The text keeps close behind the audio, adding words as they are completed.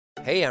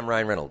Hey, I'm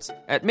Ryan Reynolds.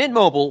 At Mint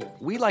Mobile,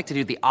 we like to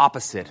do the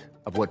opposite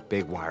of what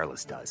Big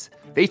Wireless does.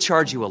 They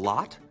charge you a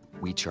lot,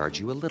 we charge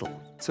you a little.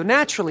 So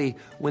naturally,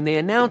 when they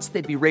announced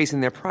they'd be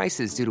raising their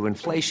prices due to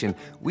inflation,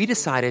 we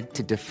decided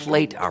to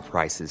deflate our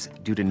prices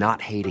due to not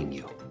hating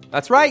you.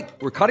 That's right.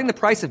 We're cutting the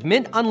price of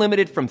Mint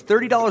Unlimited from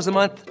 $30 a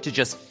month to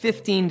just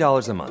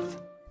 $15 a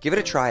month. Give it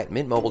a try at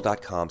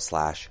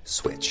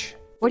mintmobile.com/switch.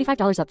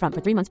 $45 up front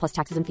for 3 months plus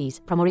taxes and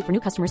fees. Promo rate for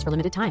new customers for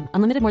limited time.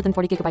 Unlimited more than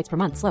 40 gigabytes per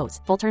month.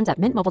 Slows full terms at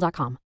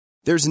mintmobile.com.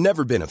 There's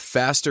never been a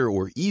faster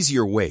or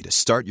easier way to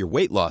start your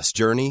weight loss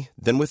journey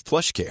than with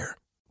PlushCare.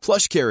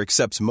 PlushCare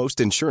accepts most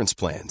insurance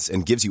plans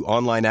and gives you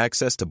online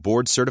access to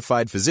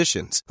board-certified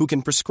physicians who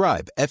can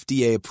prescribe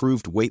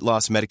FDA-approved weight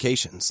loss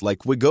medications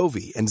like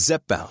Wegovy and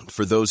Zepbound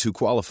for those who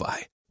qualify.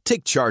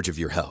 Take charge of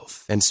your health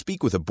and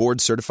speak with a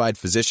board-certified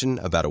physician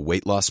about a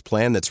weight loss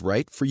plan that's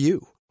right for you.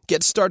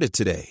 Get started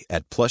today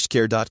at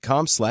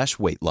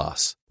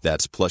plushcare.com/weightloss.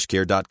 That's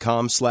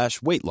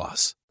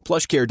plushcare.com/weightloss.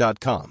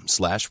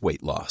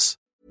 plushcare.com/weightloss.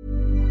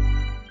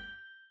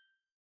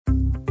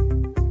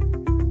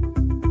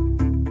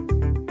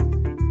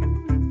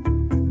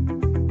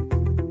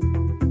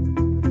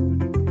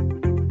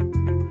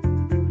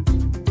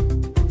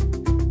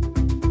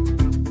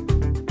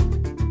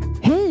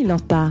 Hej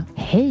Lotta!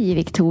 Hej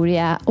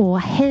Victoria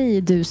och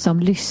hej du som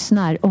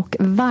lyssnar och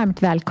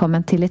varmt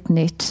välkommen till ett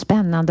nytt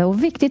spännande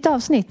och viktigt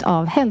avsnitt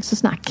av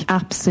Hälsosnack.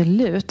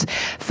 Absolut,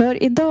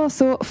 för idag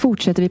så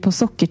fortsätter vi på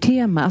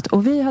sockertemat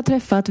och vi har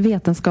träffat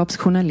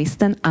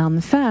vetenskapsjournalisten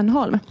Ann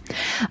Fernholm.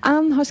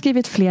 Ann har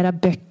skrivit flera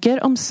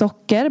böcker om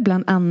socker,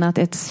 bland annat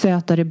Ett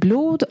sötare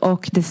blod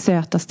och Det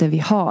sötaste vi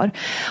har.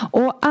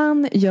 Och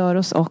Ann gör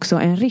oss också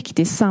en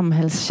riktig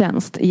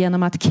samhällstjänst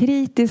genom att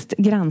kritiskt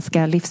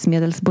granska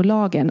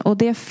livsmedelsbolagen och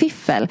det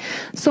fiffel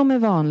som är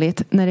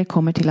vanligt när det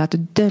kommer till att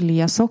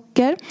dölja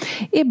socker.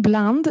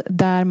 Ibland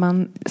där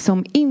man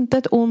som inte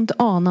ett ont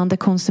anande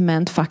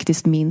konsument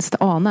faktiskt minst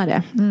anar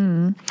det.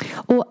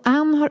 Och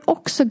Ann har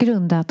också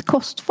grundat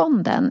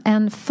Kostfonden,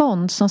 en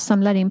fond som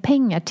samlar in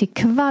pengar till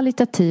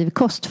kvalitativ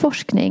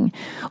kostforskning.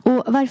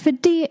 Och varför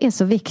det är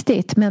så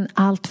viktigt men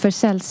allt för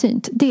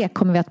sällsynt, det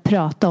kommer vi att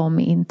prata om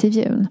i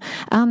intervjun.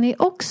 Ann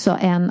är också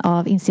en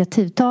av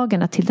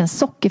initiativtagarna till den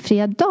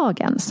sockerfria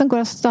dagen som går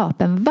av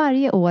stapeln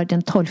varje år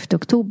den 12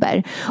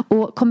 oktober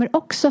och kommer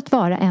också att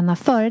vara en av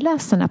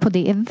föreläsarna på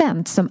det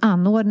event som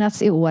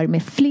anordnats i år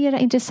med flera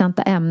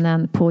intressanta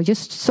ämnen på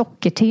just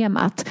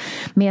sockertemat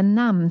med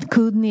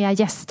namnkunniga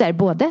gäster,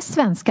 både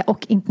svenska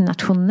och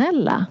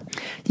internationella.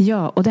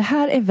 Ja, och det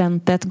här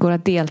eventet går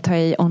att delta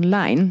i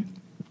online.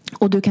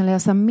 Och du kan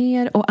läsa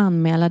mer och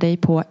anmäla dig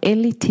på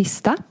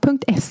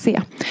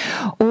elitista.se.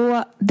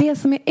 Och det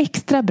som är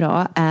extra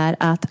bra är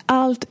att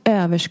allt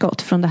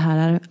överskott från det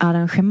här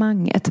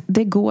arrangemanget,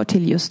 det går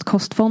till just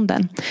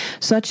Kostfonden.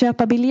 Så att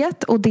köpa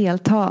biljett och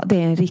delta, det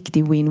är en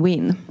riktig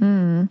win-win.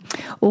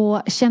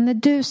 Och känner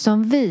du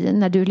som vi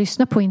när du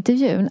lyssnar på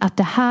intervjun att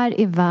det här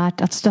är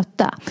värt att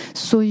stötta,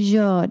 så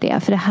gör det,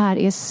 för det här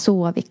är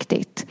så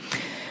viktigt.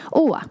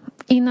 Och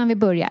innan vi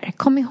börjar,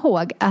 kom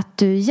ihåg att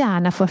du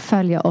gärna får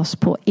följa oss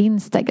på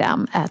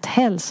Instagram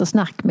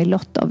 @hälsosnack med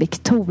Lotta och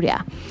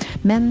Victoria.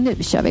 Men nu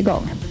kör vi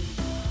igång.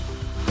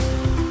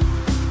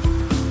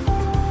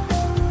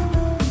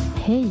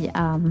 Hej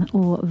Ann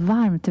och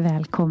varmt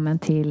välkommen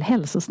till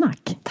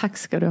Hälsosnack. Tack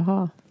ska du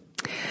ha.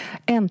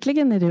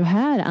 Äntligen är du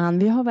här, Ann.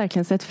 Vi har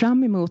verkligen sett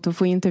fram emot att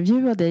få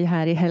intervjua dig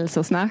här i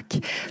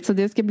Hälsosnack. Så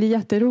det ska bli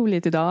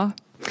jätteroligt idag.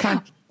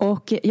 Tack.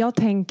 Och jag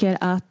tänker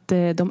att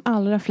de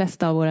allra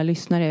flesta av våra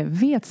lyssnare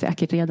vet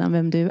säkert redan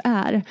vem du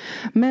är.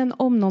 Men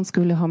om någon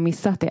skulle ha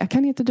missat det,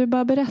 kan inte du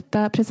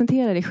bara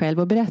presentera dig själv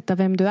och berätta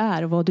vem du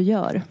är och vad du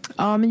gör?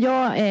 Ja, men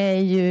jag är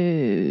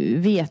ju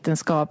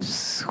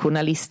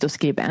vetenskapsjournalist och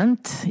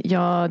skribent.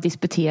 Jag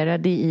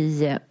disputerade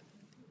i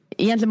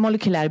egentligen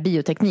molekylär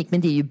bioteknik,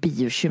 men det är ju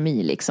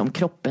biokemi, liksom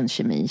kroppens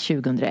kemi,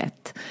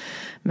 2001.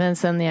 Men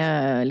sen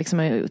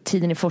när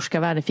tiden i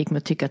forskarvärlden fick mig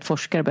att tycka att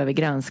forskare behöver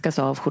granskas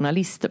av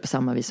journalister på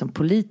samma vis som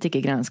politiker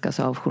granskas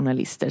av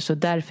journalister. Så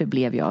därför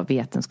blev jag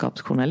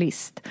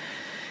vetenskapsjournalist.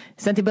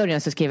 Sen till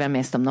början så skrev jag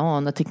mest om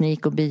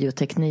nanoteknik och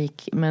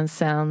bioteknik. Men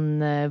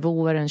sen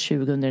våren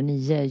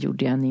 2009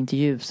 gjorde jag en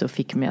intervju som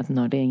fick mig att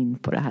nörda in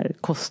på det här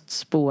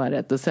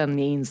kostspåret. Och sen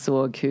jag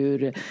insåg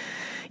hur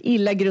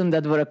illa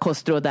grundade våra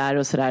kostråd är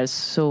och sådär.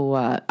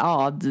 Så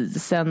ja,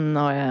 sen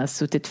har jag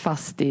suttit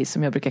fast i,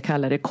 som jag brukar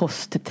kalla det,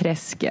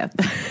 kostträsket.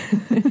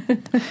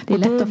 Det är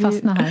lätt att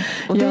fastna här.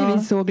 Och det är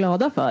vi så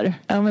glada för.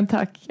 Ja, men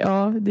tack.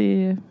 Ja,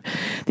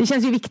 det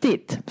känns ju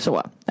viktigt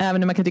så.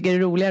 Även om man kan tycka det är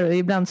roligare. Och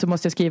ibland så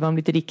måste jag skriva om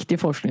lite riktig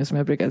forskning, som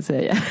jag brukar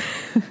säga.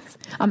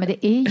 Ja, men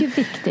det är ju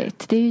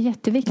viktigt. Det är ju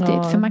jätteviktigt.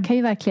 Ja. För man kan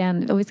ju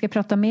verkligen, och vi ska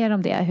prata mer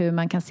om det, hur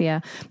man kan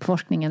se på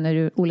forskningen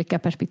ur olika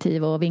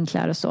perspektiv och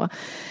vinklar och så.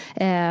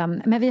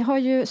 Men vi har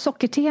ju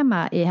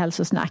sockertema i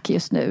Hälsosnack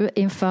just nu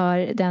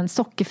inför den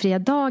sockerfria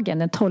dagen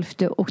den 12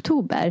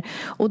 oktober.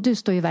 Och du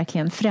står ju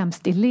verkligen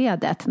främst i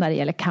ledet när det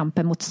gäller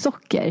kampen mot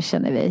socker,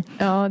 känner vi.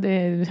 Ja,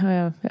 det har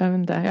jag vet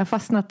inte. Jag har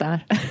fastnat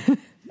där.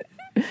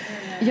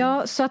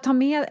 Ja, så att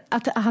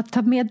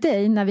ta med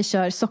dig när vi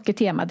kör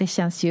sockertema, det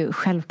känns ju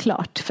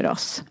självklart för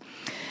oss.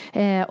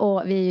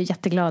 Och vi är ju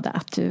jätteglada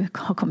att du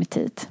har kommit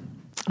hit.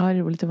 Ja, det är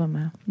roligt att vara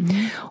med.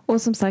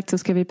 Och som sagt så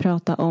ska vi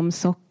prata om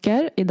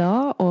socker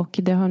idag. Och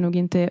det har nog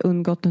inte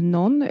undgått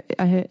någon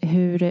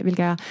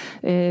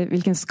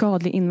vilken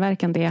skadlig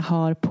inverkan det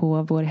har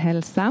på vår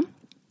hälsa.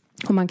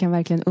 Och man kan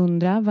verkligen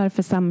undra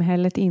varför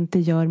samhället inte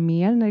gör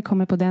mer när det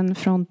kommer på den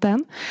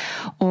fronten.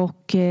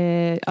 Och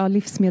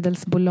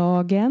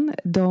livsmedelsbolagen,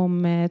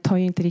 de tar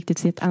ju inte riktigt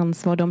sitt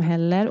ansvar de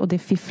heller. Och det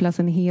fifflas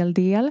en hel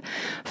del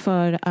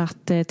för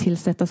att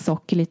tillsätta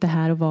socker lite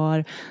här och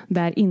var.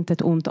 Där inte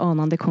ett ont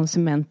anande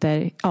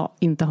konsumenter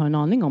inte har en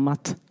aning om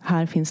att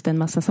här finns det en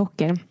massa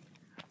socker.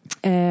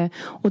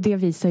 Och det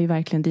visar ju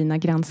verkligen dina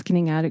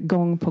granskningar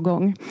gång på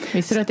gång.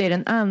 Visst är det att det är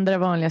den andra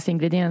vanligaste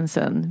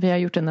ingrediensen? Vi har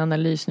gjort en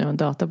analys nu, en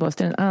databas.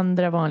 Den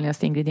andra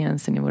vanligaste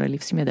ingrediensen i våra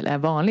livsmedel är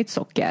vanligt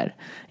socker.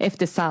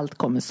 Efter salt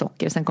kommer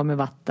socker, sen kommer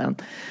vatten.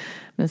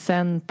 Men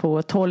sen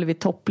på 12 i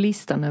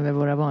topplistan över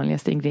våra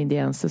vanligaste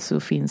ingredienser så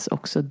finns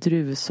också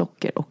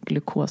druvsocker och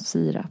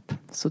glukossirap.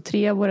 Så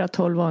 3 av våra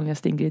 12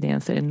 vanligaste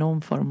ingredienser är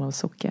någon form av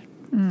socker.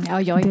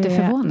 Ja, jag är inte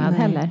förvånad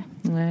heller.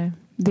 Nej.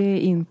 Det är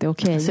inte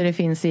okej. Så det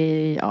finns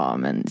i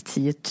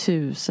 10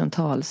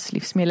 000-tals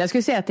livsmedel. Jag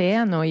skulle säga att det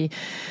är nog i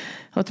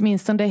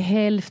åtminstone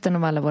hälften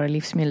av alla våra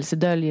livsmedel så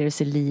döljer det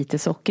sig lite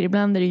socker.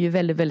 Ibland är det ju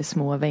väldigt, väldigt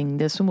små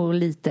mängder, så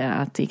lite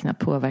att det knappt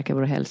påverkar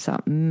vår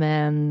hälsa.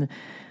 Men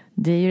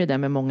det är ju det där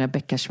med många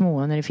bäckar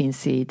små. När det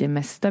finns i det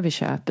mesta vi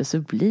köper så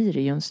blir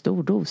det ju en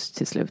stor dos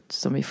till slut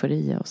som vi får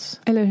i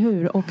oss. Eller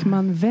hur? Och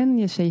man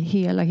vänjer sig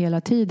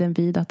hela tiden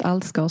vid att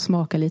allt ska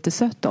smaka lite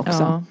sött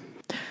också. Ja.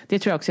 Det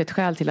tror jag också är ett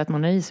skäl till att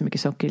man har i så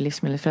mycket socker i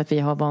livsmedel. För att vi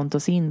har vant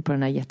oss in på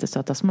den här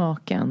jättesöta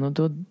smaken. Och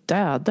då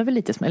dödar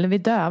vi vi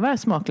dövar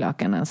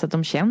smaklökarna så att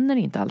de känner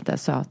inte allt det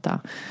söta.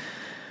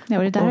 Ja,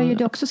 och det där har ju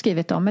du också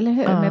skrivit om, eller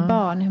hur? Med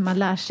barn, hur man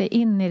lär sig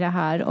in i det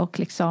här och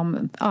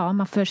liksom,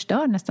 man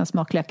förstör nästan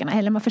smaklökarna.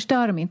 Eller man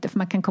förstör dem inte för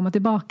man kan komma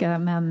tillbaka,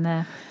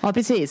 men... Ja,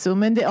 precis.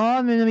 Men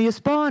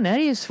just barn är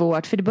det ju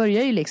svårt, för det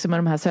börjar ju liksom med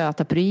de här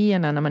söta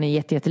pryerna när man är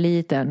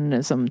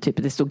jätteliten, som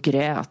typ det står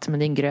gröt, men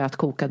det är en gröt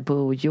kokad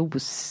på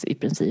juice i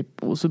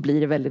princip. Och så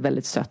blir det väldigt,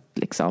 väldigt sött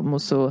liksom.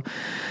 Och så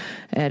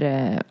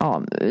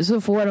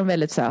så får de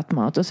väldigt söt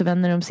mat och så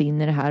vänder de sig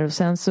in i det här, och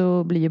sen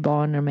så blir ju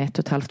barn när de är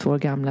 1,5 år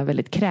gamla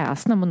väldigt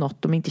kräsna med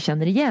något de inte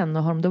känner igen,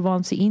 och har de då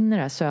vant sig in i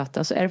det här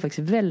söta så är det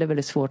faktiskt väldigt,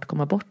 väldigt svårt att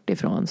komma bort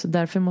ifrån. Så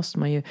därför måste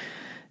man ju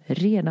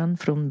redan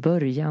från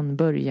början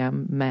börja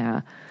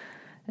med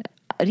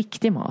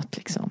riktig mat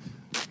liksom.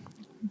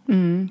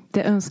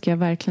 Det önskar jag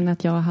verkligen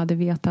att jag hade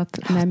vetat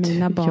när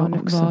mina barn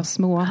var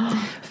små.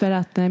 För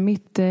att när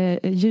mitt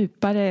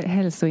djupare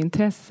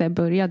hälsointresse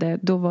började,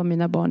 då var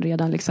mina barn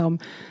redan liksom,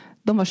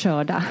 de var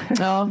körda.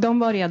 Ja. De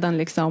var redan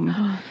liksom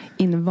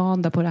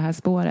invanda på det här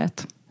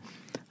spåret.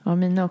 Ja,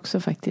 mina också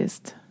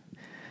faktiskt.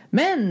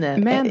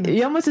 Men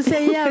jag måste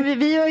säga,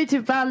 vi har ju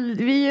typ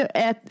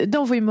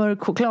de får ju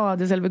mörk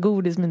choklad istället för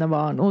godis, mina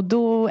barn. Och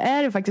då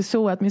är det faktiskt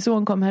så att min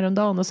son kom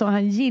häromdagen och sa att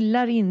han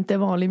gillar inte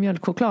vanlig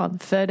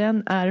mjölkchoklad för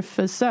den är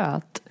för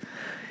söt.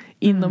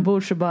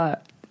 Inombords så bara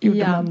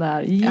gjorde man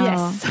där. Yes.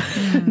 Ja.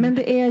 Men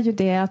det är ju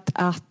det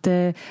att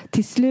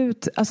till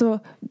slut, alltså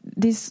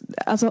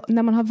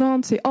när man har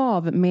vant sig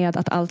av med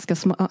att allt ska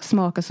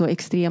smaka så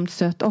extremt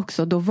sött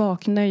också, då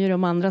vaknar ju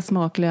de andra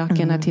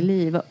smaklökarna till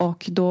liv,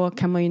 och då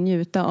kan man ju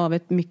njuta av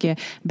ett mycket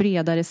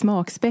bredare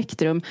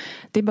smakspektrum.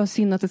 Det är bara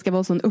synd att det ska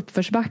vara sån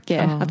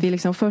uppförsbacke, att vi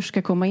liksom först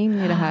ska komma in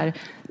i det här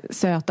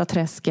söta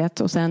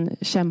träsket och sen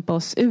kämpa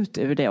oss ut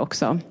ur det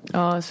också.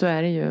 Ja, så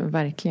är det ju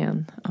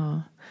verkligen.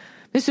 Ja.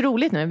 Det är så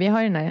roligt nu. Vi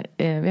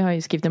har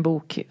ju skrivit en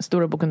bok,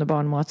 Stora boken om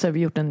barnmat, så har vi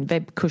gjort en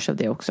webbkurs av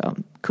det också.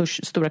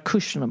 Stora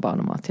kursen om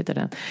barnmat heter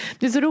den.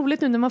 Det är så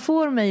roligt nu när man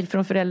får mejl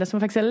från föräldrar som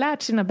faktiskt har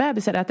lärt sina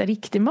bebisar att äta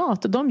riktig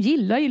mat, och de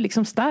gillar ju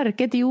liksom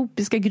starka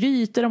etiopiska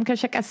grytor. De kan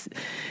käka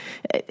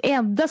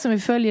Edda som vi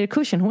följer i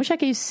kursen, hon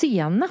käkar ju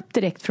senap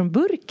direkt från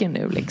burken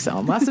nu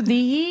liksom. Alltså det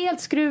är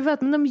helt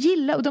skruvat, men de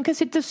gillar, och de kan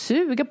sitta och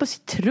suga på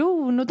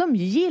citron, och de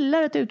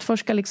gillar att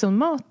utforska liksom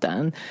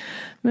maten.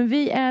 Men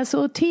vi är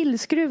så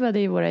tillskruvade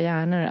i våra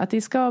hjärnor att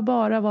det ska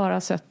bara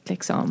vara sött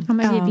liksom. Ja,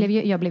 men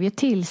jag blev ju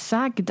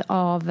tillsagd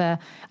av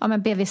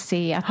BVC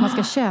att man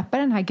ska köpa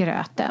den här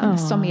gröten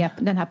som är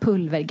den här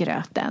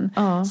pulvergröten.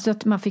 Så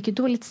att man fick ju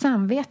dåligt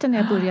samvete när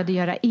jag började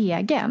göra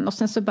egen. Och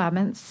sen så bara,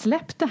 men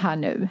släpp det här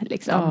nu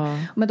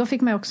liksom. Men då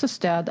fick man också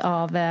stöd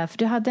av, för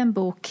du hade en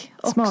bok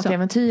också.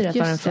 Smakäventyret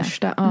var den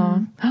första.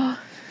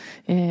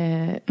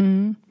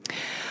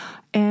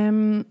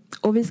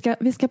 Och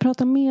vi ska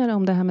prata mer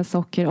om det här med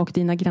socker och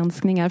dina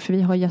granskningar, för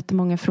vi har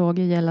jättemånga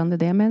frågor gällande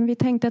det. Men vi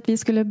tänkte att vi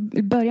skulle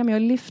börja med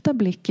att lyfta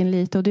blicken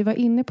lite, och du var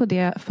inne på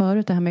det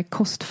förut, det här med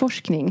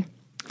kostforskning.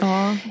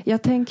 Ja,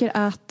 jag tänker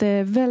att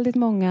väldigt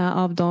många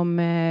av de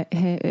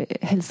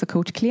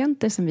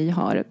hälsocoachklienter som vi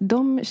har,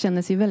 de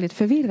känner sig väldigt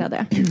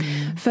förvirrade.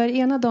 För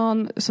ena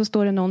dagen så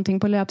står det någonting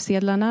på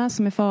löpsedlarna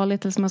som är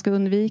farligt eller som man ska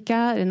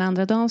undvika. Den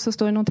andra dagen så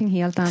står det någonting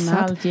helt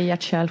annat. Salt ger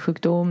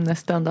hjärt-kärlsjukdom,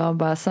 nästan dag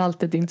bara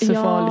saltet är inte så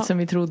farligt som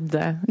vi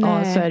trodde.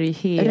 Nej. Ja, så är det ju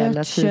hela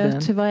Rött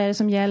tiden. kött, vad är det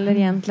som gäller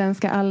egentligen?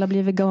 Ska alla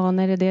bli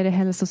veganer? Är det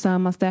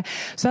hälsosammaste?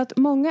 Så att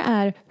många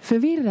är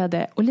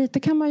förvirrade och lite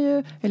kan man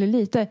ju, eller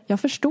lite, jag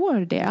förstår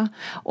det.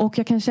 Och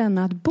jag kan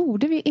känna att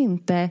borde vi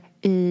inte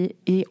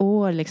i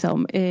år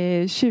liksom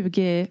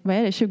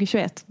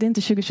 2021, det är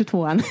inte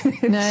 2022 än,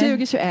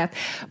 2021,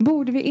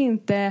 borde vi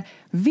inte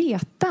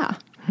veta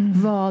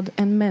vad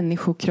en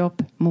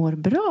människokropp mår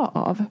bra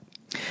av?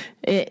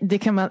 Det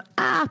kan man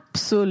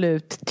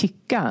absolut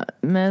tycka,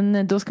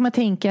 men då ska man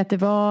tänka att det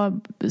var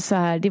så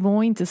här, det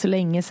var inte så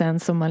länge sedan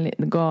som man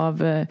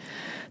gav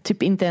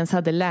typ inte ens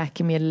hade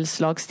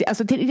läkemedelslagstiftning.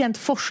 Alltså rent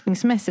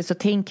forskningsmässigt så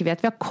tänker vi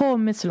att vi har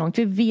kommit så långt,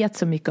 vi vet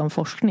så mycket om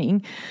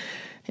forskning.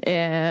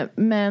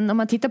 Men om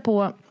man tittar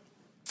på,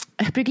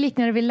 jag brukar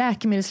likna det vid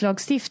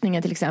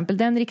läkemedelslagstiftningen till exempel.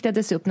 Den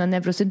riktades upp när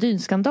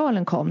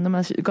Neurosedynskandalen kom, när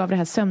man gav det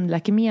här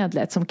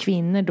sömnläkemedlet som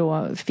kvinnor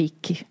då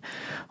fick,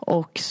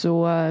 och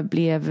så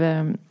blev,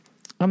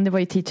 det var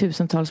ju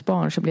 10,000-tals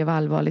barn som blev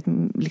allvarligt,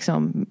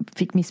 liksom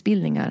fick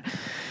missbildningar.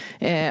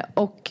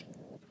 Och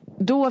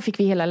då fick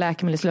vi hela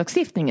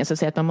läkemedelslagstiftningen, så att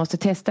säga, att man måste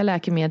testa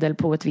läkemedel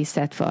på ett visst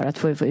sätt för att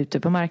få ut det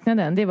på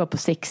marknaden. Det var på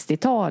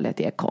 60-talet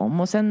det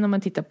kom. Och sen när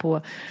man tittar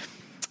på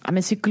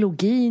men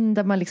psykologin,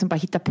 där man liksom bara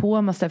hittar på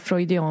en massa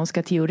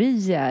freudianska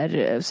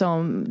teorier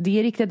som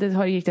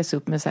har riktats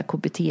upp med så här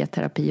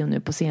KBT-terapi och nu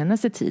på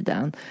senaste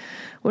tiden.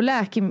 Och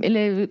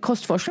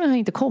kostforskningen har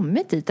inte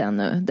kommit dit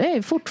ännu. Det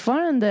är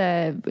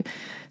fortfarande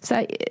så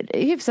här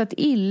hyfsat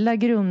illa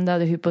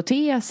grundade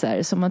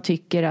hypoteser som man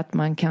tycker att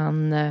man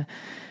kan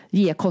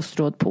ge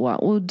kostråd på.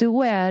 Och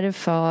då är det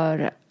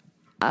för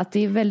att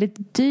det är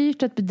väldigt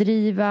dyrt att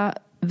bedriva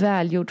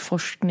välgjord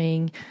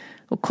forskning,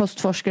 och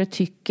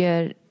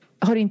kostforskare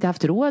har inte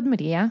haft råd med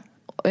det,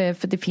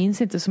 för det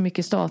finns inte så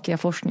mycket statliga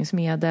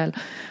forskningsmedel.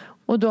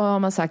 Och då har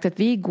man sagt att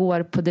vi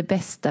går på det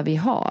bästa vi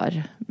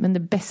har. Men det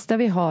bästa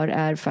vi har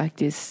är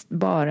faktiskt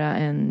bara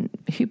en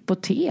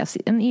hypotes,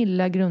 en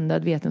illa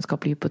grundad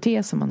vetenskaplig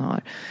hypotes som man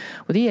har.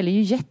 Och det gäller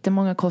ju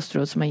jättemånga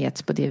kostråd som har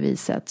getts på det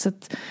viset. Så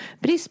att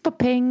brist på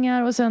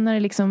pengar, och sen är det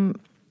liksom,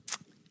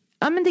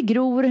 men det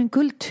gror en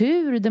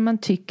kultur där man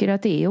tycker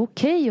att det är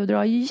okej och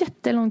drar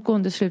jättelångt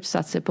gående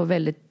slutsatser på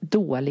väldigt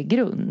dålig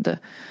grund.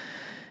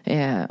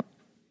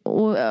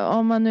 Och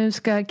om man nu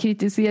ska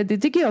kritisera, det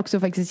tycker jag också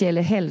faktiskt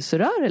gäller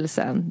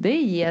hälsorörelsen. Det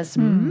ges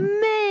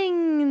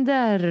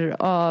mängder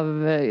av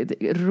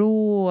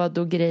råd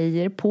och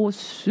grejer på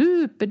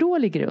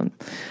superdålig grund.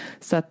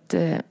 Så att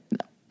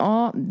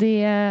ja,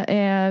 det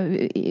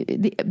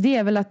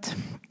är väl att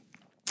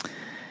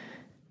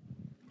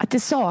det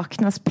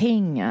saknas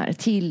pengar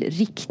till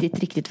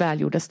riktigt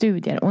välgjorda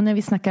studier. Och när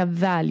vi snackar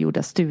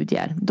välgjorda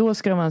studier, då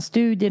ska det vara en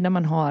studie där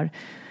man har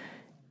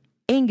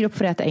en grupp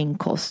för att äta en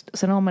kost.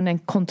 Sen har man en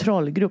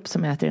kontrollgrupp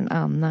som äter en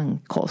annan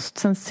kost.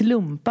 Sen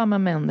slumpar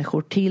man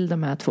människor till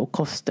de här två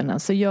kosterna.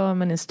 Så gör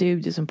man en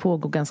studie som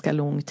pågår ganska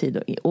lång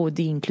tid. Och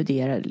det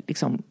inkluderar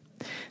liksom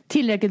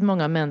tillräckligt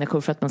många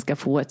människor för att man ska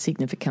få ett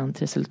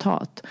signifikant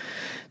resultat.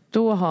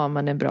 Då har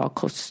man en bra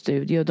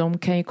koststudie. Och de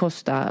kan ju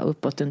kosta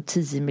uppåt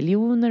 10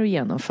 miljoner att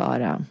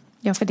genomföra.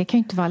 Ja, för det kan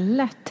ju inte vara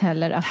lätt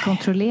heller att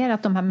kontrollera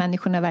att de här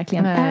människorna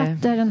verkligen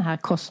äter den här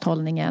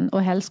kosthållningen.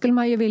 Och helst skulle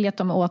man ju vilja att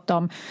de åt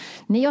dem.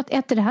 Ni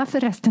äter det här för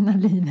resten av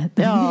livet.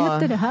 Ja. Ni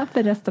äter det här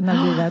för resten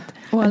av livet.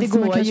 Och alltså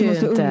man kanske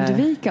måste inte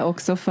undvika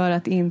också för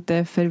att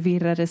inte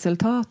förvirra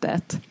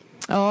resultatet.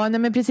 Ja, nej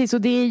men precis.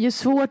 Och det är ju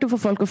svårt att få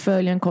folk att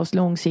följa en kost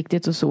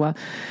långsiktigt och så.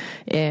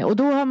 Och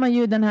då har man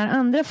ju den här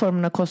andra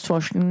formen av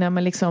kostforskning när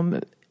man liksom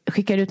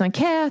skickar ut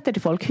enkäter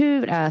till folk.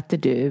 Hur äter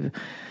du?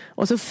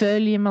 Och så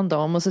följer man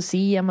dem och så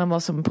ser man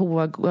vad som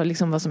pågår,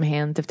 liksom vad som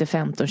hänt efter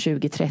 15,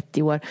 20,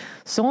 30 år.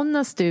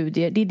 Sådana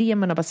studier, det är det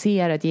man har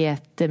baserat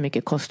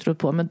jättemycket kostråd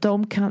på. Men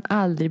de kan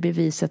aldrig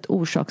bevisa ett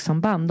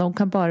orsakssamband. De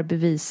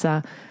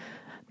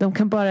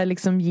kan bara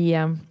liksom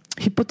ge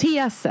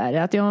hypoteser.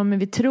 Att men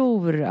vi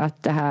tror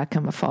att det här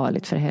kan vara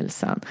farligt för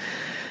hälsan.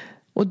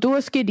 Och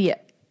då ska det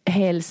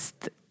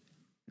helst,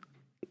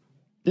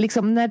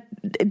 liksom när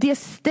det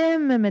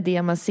stämmer med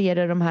det man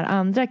ser i de här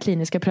andra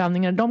kliniska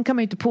prövningarna, de kan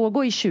man ju inte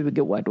pågå i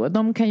 20 år då.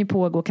 De kan ju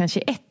pågå kanske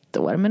 1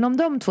 år. Men om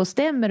de två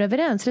stämmer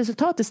överens,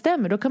 resultatet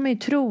stämmer, då kan man ju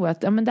tro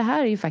att men det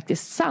här är ju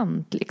faktiskt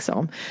sant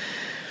liksom.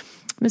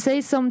 Men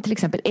säg som till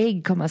exempel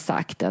ägg har man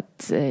sagt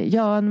att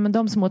men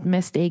de som åt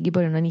mest ägg i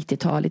början av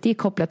 90-talet, det är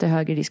kopplat till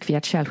högre risk för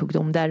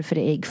hjärt-kärlsjukdom, därför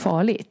är ägg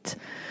farligt.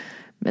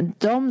 Men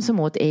de som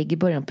åt ägg i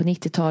början på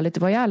 90-talet, det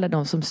var ju alla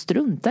de som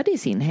struntade i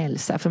sin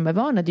hälsa. För de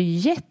varnade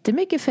ju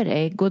jättemycket för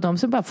ägg. Och de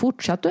som bara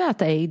fortsatte att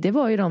äta ägg, det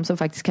var ju de som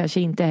faktiskt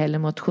kanske inte heller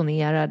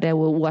motionerade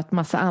och åt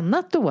massa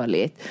annat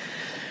dåligt.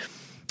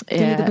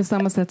 Det är lite på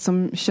samma sätt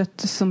som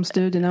kött, som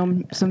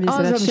studierna som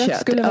visar att kött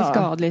skulle vara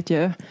skadligt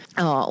ju.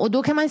 Ja, och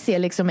då kan man se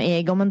liksom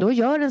ägg, om man då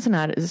gör en sån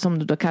här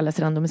som då kallas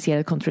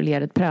randomiserad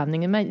kontrollerad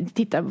prövning. Men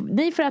titta,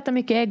 ni får äta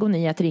mycket ägg och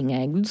ni äter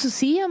inga ägg. Så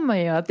ser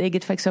man ju att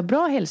ägget faktiskt har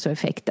bra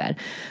hälsoeffekter.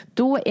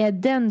 Då är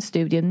den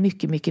studien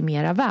mycket, mycket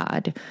mera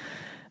värd.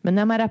 Men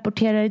när man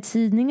rapporterar i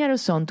tidningar och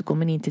sånt går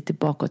man inte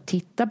tillbaka och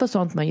tittar på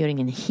sånt. Man gör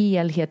ingen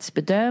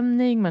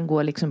helhetsbedömning. Man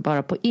går liksom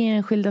bara på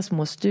enskilda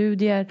små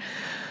studier.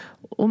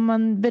 Och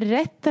man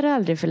berättar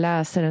aldrig för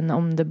läsaren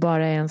om det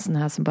bara är en sån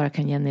här som bara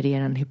kan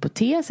generera en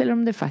hypotes. Eller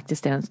om det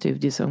faktiskt är en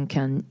studie som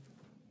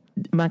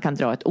man kan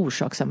dra ett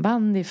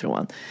orsakssamband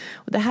ifrån.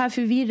 Och det här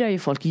förvirrar ju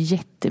folk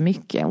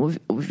jättemycket.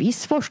 Och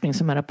viss forskning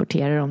som man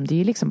rapporterar om, det är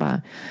ju liksom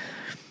bara...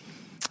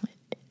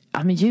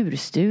 Ja, men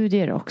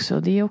djurstudier också.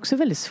 Det är också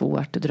väldigt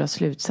svårt att dra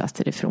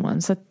slutsatser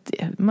ifrån. Så att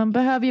man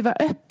behöver ju vara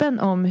öppen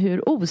om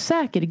hur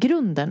osäker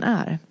grunden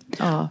är.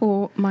 Ja.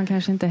 Och man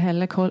kanske inte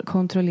heller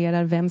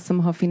kontrollerar vem som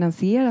har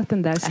finansierat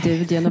den där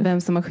studien och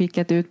vem som har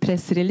skickat ut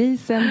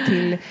pressreleasen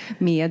till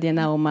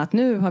medierna om att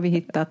nu har vi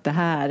hittat det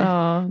här.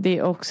 Ja, det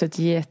är också ett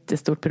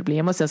jättestort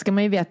problem. Och sen ska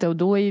man ju veta, och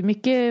då är ju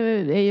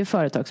mycket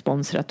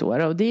företagssponsrat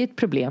då. Och det är ett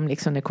problem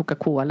liksom när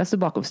Coca-Cola står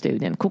bakom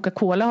studien.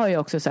 Coca-Cola har ju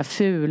också så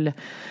här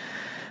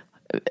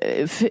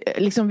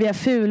liksom via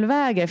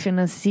fulvägar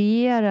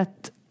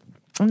finansierat.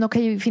 De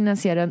kan ju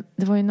finansiera,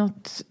 det var ju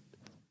något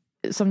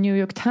som New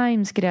York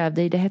Times skrev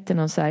det hette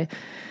någon så här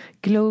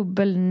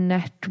Global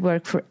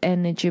Network for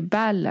Energy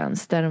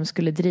Balance, där de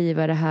skulle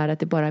driva det här att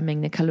det bara är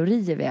mängden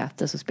kalorier vi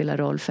äter som spelar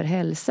roll för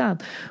hälsan.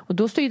 Och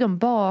då står ju de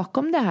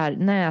bakom det här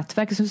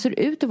nätverket som ser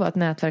ut att vara ett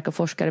nätverk av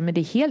forskare, men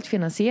det är helt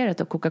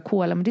finansierat av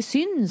Coca-Cola, men det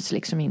syns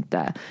liksom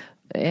inte.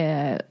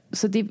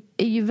 Så det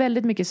är ju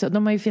väldigt mycket så.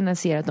 De har ju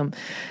finansierat de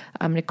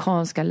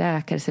amerikanska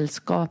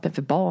läkarsällskapen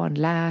för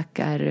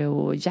barnläkare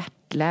och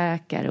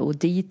hjärtläkare och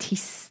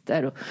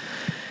dietister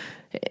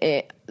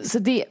så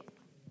det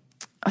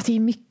är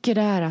mycket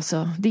där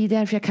alltså. Det är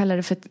därför jag kallar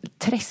det för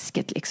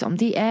träsket liksom.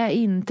 Det är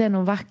inte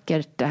något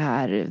vackert det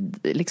här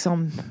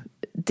liksom.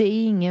 Det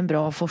är ingen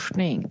bra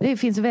forskning. Det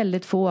finns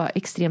väldigt få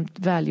extremt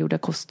välgjorda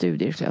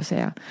koststudier skulle jag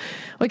säga.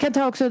 Och jag kan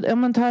ta också, om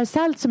man tar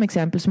salt som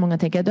exempel, så många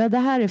tänker att det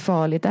här är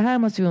farligt, det här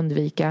måste vi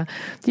undvika.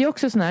 Det är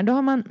också sån här, då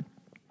har man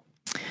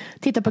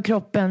tittat på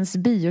kroppens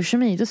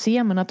biokemi, då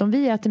ser man att om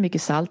vi äter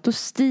mycket salt då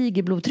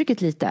stiger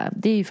blodtrycket lite.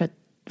 Det är ju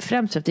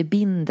främst för att det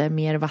binder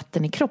mer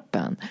vatten i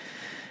kroppen.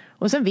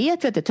 Och sen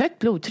vet vi att ett högt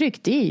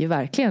blodtryck, det är ju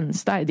verkligen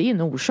starkt, det är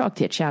en orsak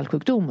till ett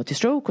kärlsjukdom och till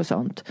stroke och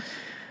sånt.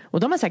 Och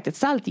de har sagt att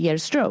salt ger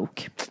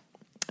stroke.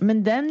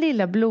 Men den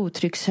lilla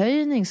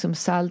blodtryckshöjning som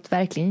salt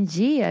verkligen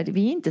ger,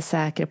 vi är inte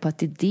säkra på att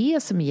det är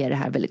det som ger det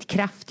här väldigt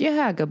kraftiga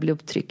höga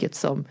blodtrycket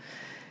som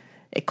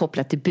är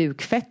kopplat till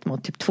bukfett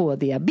mot typ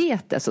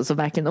 2-diabetes och som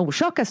verkligen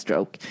orsakar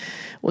stroke.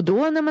 Och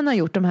då när man har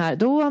gjort de här,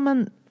 då har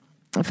man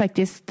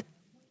faktiskt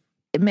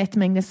mätt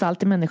mängden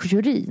salt i människors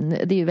urin.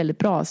 Det är ju väldigt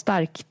bra,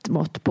 starkt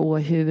mått på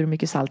hur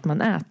mycket salt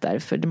man äter,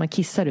 för man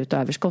kissar ut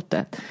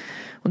överskottet.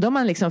 Och då har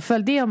man liksom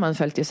följt det, och man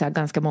följt det så här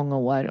ganska många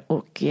år,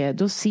 och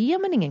då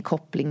ser man ingen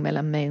koppling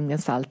mellan mängden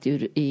salt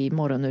i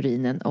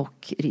morgonurinen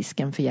och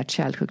risken för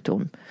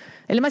hjärt-kärlsjukdom.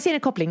 Eller man ser en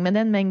koppling, men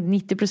den mängd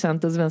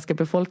 90% av svenska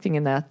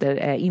befolkningen äter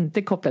är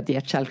inte kopplad till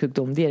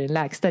hjärt-kärlsjukdom. Det är den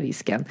lägsta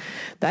risken.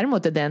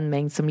 Däremot är den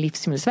mängd som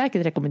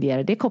Livsmedelsverket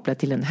rekommenderar, det är kopplat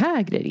till en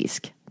högre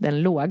risk.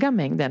 Den låga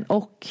mängden.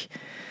 Och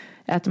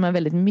äter man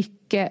väldigt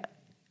mycket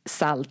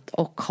salt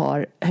och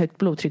har högt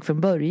blodtryck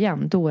från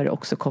början, då är det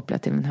också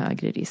kopplat till en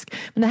högre risk.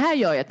 Men det här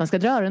gör ju att man ska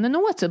dra öronen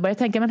åt sig och börja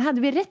tänka, men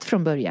hade vi rätt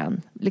från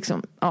början?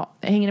 Liksom, ja,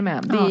 hänger det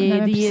med?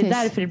 Det är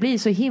därför det blir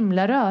så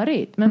himla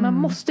rörigt. Men man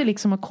måste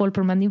liksom ha koll på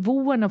de här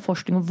nivåerna av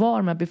forskning och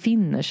var man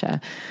befinner sig.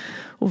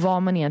 Och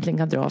vad man egentligen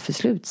kan dra för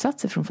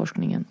slutsatser från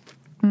forskningen.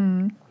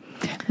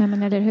 Ja,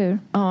 men eller hur?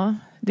 Ja,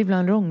 det är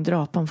ibland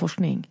långdrap om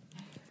forskning.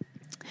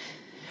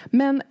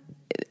 Men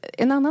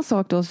en annan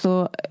sak då,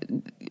 så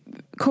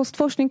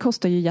kostforskning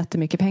kostar ju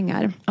jättemycket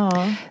pengar.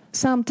 Ja.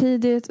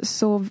 Samtidigt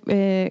så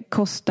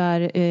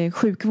kostar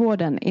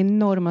sjukvården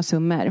enorma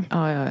summor.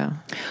 Ja.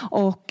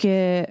 Och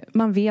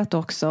man vet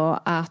också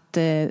att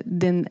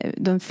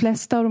de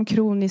flesta av de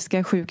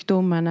kroniska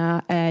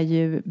sjukdomarna är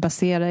ju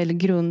baserade eller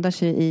grundar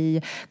sig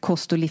i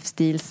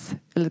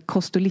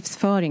kost och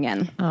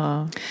livsföringen.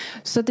 Ja.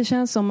 Så det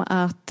känns som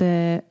att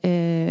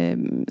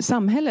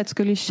samhället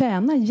skulle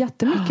tjäna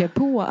jättemycket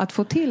på att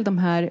få till de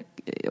här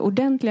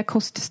ordentliga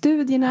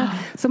koststudierna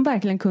som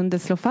verkligen kunde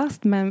slå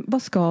fast, men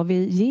vad ska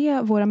vi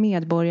ge våra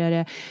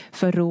medborgare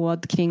för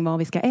råd kring vad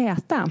vi ska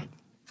äta?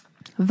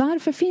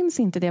 Varför finns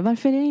inte det?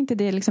 Varför är inte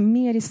det liksom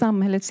mer i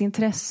samhällets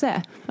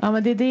intresse? Ja,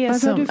 men det är det varför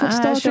som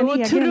är så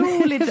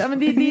otroligt. Ja, men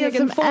det är det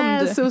som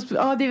är så.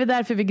 Ja, det är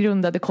därför vi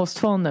grundade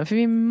kostfonden. För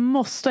vi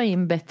måste ha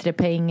in bättre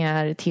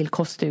pengar till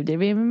koststudier.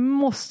 Vi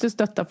måste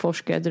stötta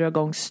forskare att dra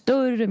igång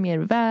större, mer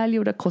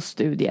välgjorda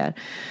koststudier.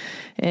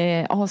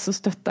 Så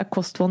stötta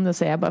kostfonden,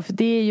 säger jag bara, för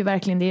det är ju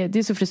verkligen det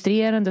är så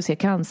frustrerande att se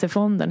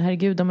Cancerfonden.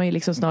 Herregud, de har ju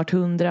liksom snart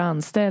 100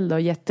 anställda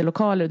och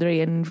jättelokaler och drar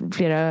in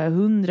flera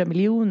 100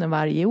 miljoner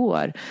varje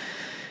år.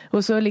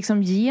 Och så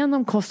liksom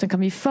genom kosten kan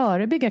vi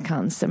förebygga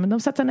cancer. Men de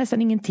satsar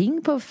nästan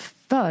ingenting på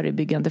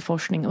förebyggande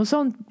forskning. Och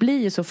sånt blir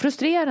ju så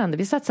frustrerande.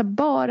 Vi satsar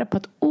bara på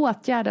att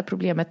åtgärda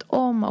problemet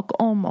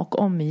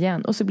om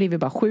igen. Och så blir vi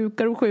bara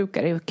sjukare och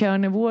sjukare.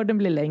 Kön i vården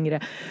blir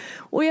längre.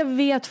 Och jag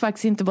vet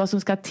faktiskt inte vad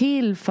som ska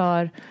till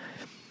för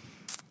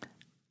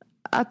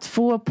att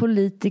få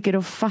politiker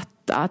att fatta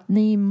att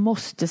ni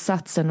måste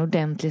satsa en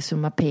ordentlig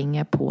summa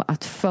pengar på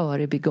att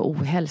förebygga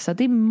ohälsa.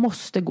 Det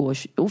måste gå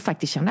och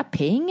faktiskt tjäna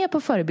pengar på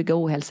att förebygga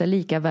ohälsa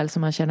lika väl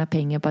som man tjänar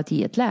pengar på att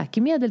ge ett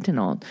läkemedel till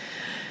någon.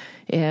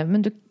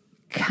 Men du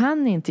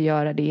kan inte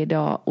göra det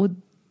idag och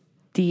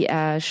det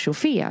är så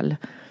fel.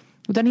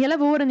 Utan hela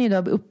vården är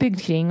idag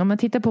uppbyggd kring, om man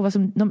tittar på vad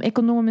som de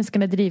ekonomiska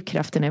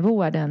drivkrafterna i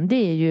vården,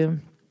 det är ju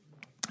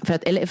för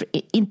att, eller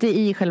inte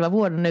i själva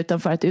vården utan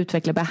för att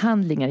utveckla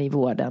behandlingar i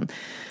vården.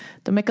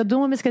 De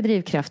ekonomiska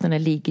drivkrafterna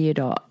ligger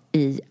idag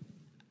i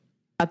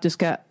att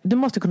du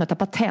måste kunna ta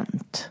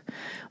patent.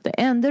 Det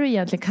enda du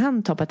egentligen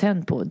kan ta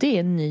patent på, det är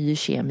en ny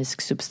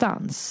kemisk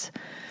substans.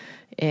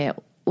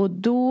 Och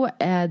då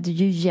är det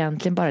ju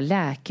egentligen bara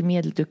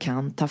läkemedel du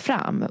kan ta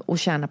fram och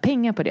tjäna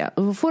pengar på det.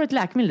 Och får du ett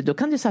läkemedel, då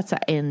kan du satsa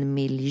 1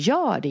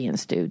 miljard i en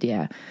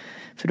studie.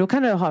 För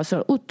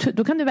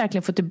då kan du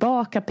verkligen få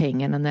tillbaka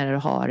pengarna när du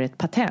har ett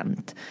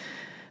patent.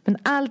 Men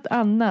allt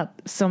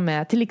annat som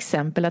är till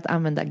exempel att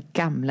använda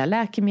gamla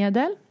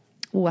läkemedel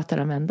och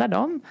återanvända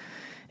dem,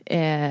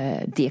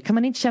 det kan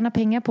man inte tjäna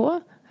pengar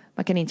på.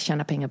 Man kan inte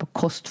tjäna pengar på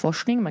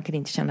kostforskning. Man kan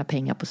inte tjäna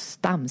pengar på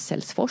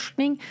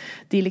stamcellsforskning.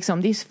 Det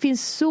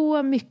finns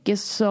så mycket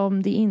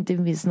som det inte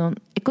finns någon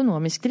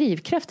ekonomisk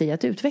drivkraft i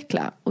att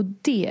utveckla. Och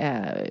det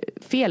är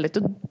felet.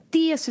 Och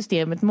det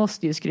systemet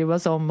måste ju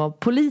skruvas om av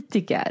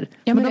politiker.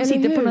 Ja, men de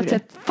sitter på något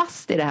sätt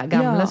fast i det här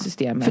gamla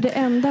systemet. För det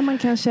enda man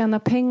kan tjäna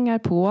pengar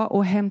på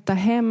och hämta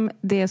hem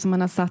det som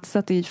man har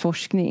satsat i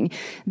forskning,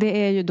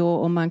 det är ju då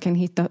om man kan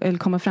hitta eller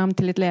komma fram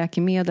till ett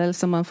läkemedel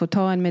som man får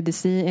ta en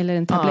medicin eller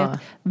en tablett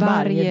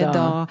varje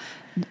dag.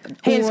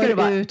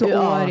 År ut och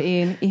år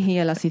in i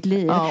hela sitt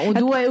liv. Ja, och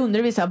då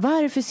undrar vi så här,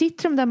 varför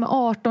sitter de där med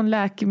 18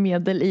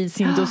 läkemedel i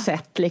sin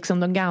dosett, liksom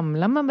de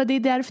gamla? Man bara, det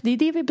är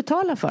det vi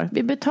betalar för.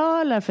 Vi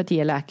betalar för att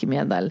ge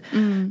läkemedel.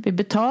 Vi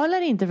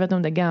betalar inte för att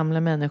de där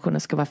gamla människorna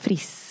ska vara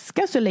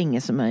friska så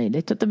länge som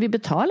möjligt, utan vi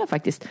betalar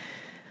faktiskt.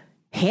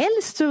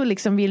 Helst så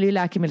liksom vill ju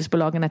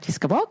läkemedelsbolagen att vi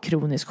ska vara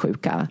kroniskt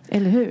sjuka.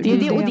 Eller hur? Och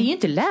det är ju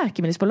inte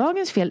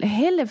läkemedelsbolagens fel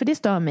heller, för det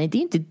stör mig. Det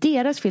är inte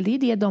deras fel, det är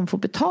det de får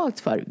betalt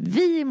för.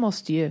 Vi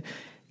måste ju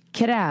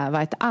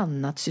kräva ett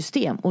annat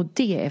system, och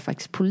det är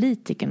faktiskt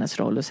politikernas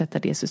roll att sätta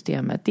det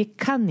systemet. Det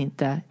kan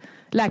inte.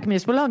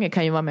 Läkemedelsbolagen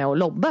kan ju vara med och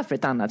lobba för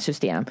ett annat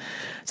system.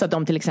 Så att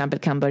de till exempel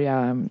kan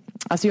börja.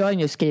 Alltså jag har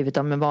ju skrivit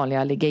om en vanlig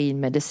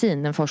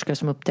allerginmedicin. En forskare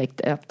som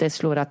upptäckt att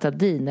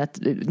desloratadin, ett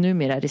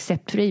numera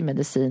receptfri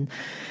medicin,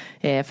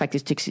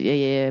 faktiskt tycks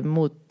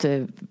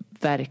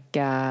motverka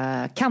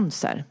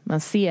cancer. Man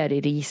ser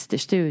i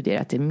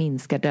registerstudier att det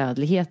minskar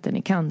dödligheten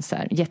i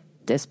cancer.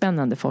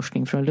 Jättespännande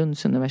forskning från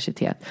Lunds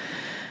universitet.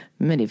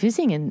 Men det finns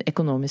ingen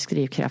ekonomisk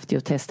drivkraft i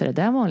att testa det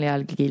där vanliga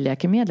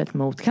allergiläkemedlet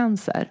mot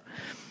cancer.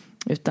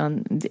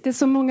 Utan det är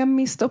så många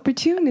missed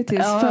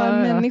opportunities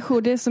för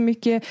människor. Det är så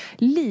mycket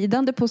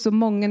lidande på så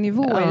många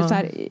nivåer. Så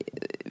här,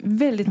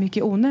 väldigt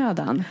mycket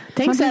onödan.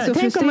 Tänk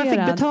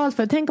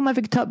om man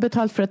fick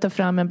betalt för att ta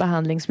fram en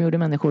behandling som gjorde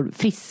människor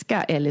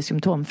friska eller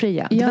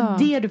symptomfria. Det var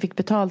det du fick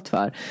betalt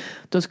för.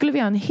 Då skulle vi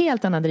ha en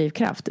helt annan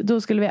drivkraft.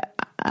 Då skulle vi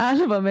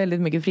alla vara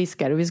väldigt mycket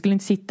friskare. Och vi skulle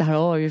inte sitta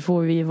här, hur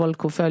får vi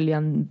folk följa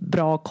en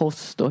bra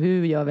kost och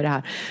hur gör vi det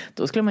här?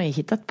 Då skulle man ju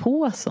hittat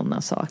på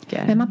sådana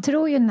saker. Men man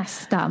tror ju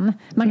nästan,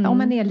 om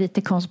man är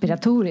lite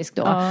konspiratorisk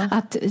då,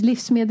 att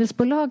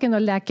livsmedelsbolagen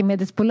och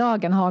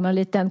läkemedelsbolagen har någon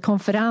liten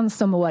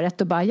konferens om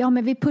året och bara,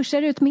 men vi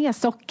pushar ut mer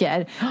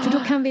socker för då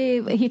kan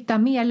vi hitta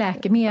mer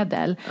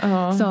läkemedel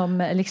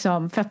som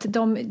liksom, för att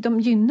de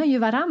gynnar ju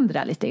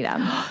varandra lite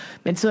grann.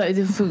 Men så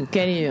det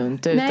funkar ju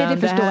inte. Nej, utan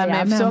det förstår här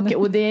med jag. socker,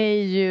 och det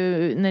är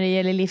ju när det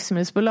gäller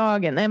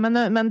livsmedelsbolagen. Nej,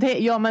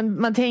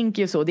 man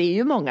tänker ju så. Det är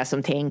ju många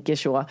som tänker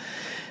så.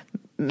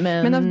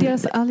 Men av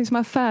deras liksom,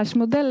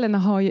 affärsmodellerna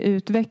har ju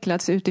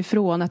utvecklats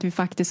utifrån att vi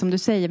faktiskt, som du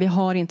säger, vi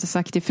har inte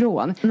sagt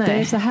ifrån. Nej. Det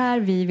är så här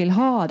vi vill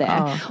ha det.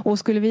 Ja. Och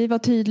skulle vi vara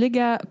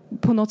tydliga,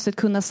 på något sätt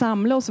kunna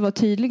samla oss och vara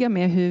tydliga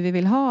med hur vi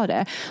vill ha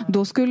det,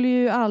 då skulle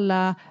ju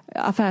alla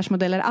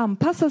affärsmodeller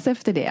anpassas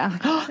efter det.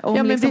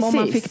 Om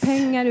man fick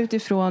pengar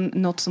utifrån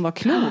något som var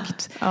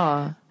klokt.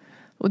 Ja.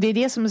 Och det är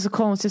det som är så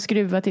konstigt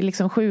skruvat till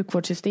liksom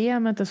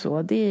sjukvårdssystemet och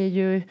så. Det är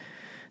ju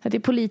att det är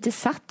politiskt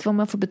satt vad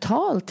man får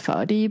betalt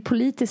för. Det är ju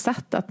politiskt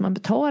satt att man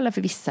betalar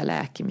för vissa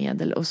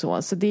läkemedel och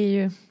så. Så det är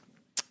ju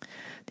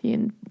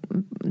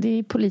det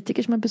är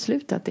politiker som har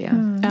beslutat det.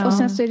 Ja. Och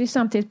sen så är det ju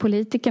samtidigt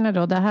politikerna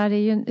då. Det här är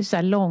ju så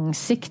här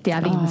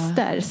långsiktiga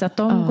vinster. Så att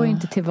de går ju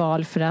inte till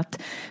val för att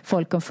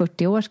folk om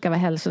 40 år ska vara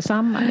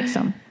hälsosamma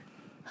liksom.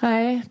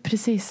 Nej,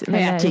 precis.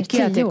 Men jag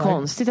tycker att det är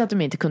konstigt att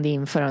de inte kunde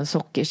införa en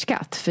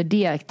sockerskatt. För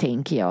det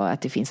tänker jag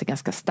att det finns en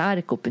ganska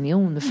stark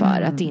opinion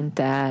för. Att det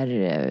inte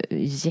är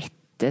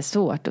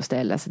jättesvårt att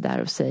ställa sig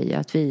där och säga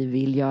att vi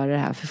vill göra det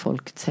här för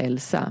folkets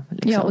hälsa.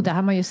 Liksom. Ja, och det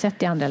har man ju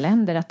sett i andra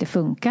länder att det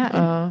funkar.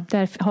 Ja.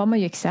 Där har man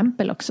ju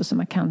exempel också som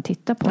man kan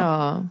titta på.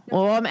 Ja,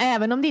 och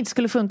även om det inte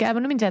skulle funka,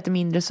 även om vi inte äter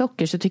mindre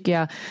socker, så tycker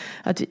jag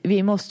att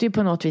vi måste ju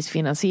på något vis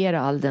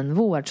finansiera all den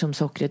vård som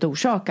sockret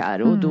orsakar.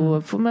 Och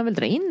då får man väl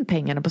dra in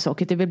pengarna på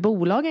sockret. Det är väl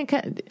bolagen,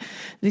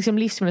 liksom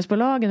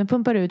livsmedelsbolagen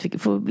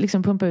får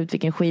liksom pumpa ut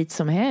vilken skit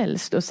som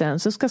helst. Och sen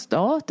så ska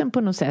staten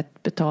på något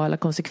sätt betala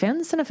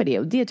konsekvenserna för det.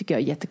 Och det tycker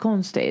jag är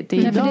jättekonstigt.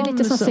 Det är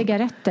lite som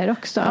cigaretter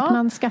också. Att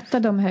man skattar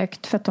dem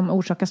högt för att de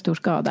orsakar stor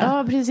skada.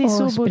 Ja, precis.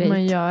 Så borde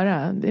man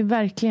göra. Det är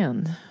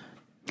verkligen.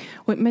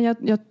 Men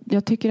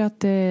jag tycker att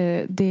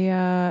det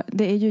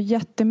är ju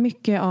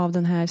jättemycket av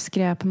den här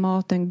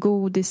skräpmaten,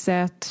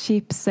 godiset,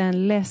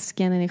 chipsen,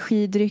 läsken,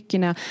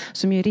 energidryckerna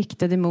som är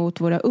riktade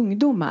mot våra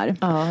ungdomar,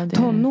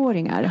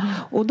 tonåringar.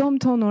 Och de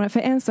tonåringar, för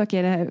en sak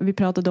är det, vi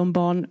pratade om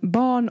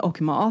barn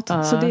och mat,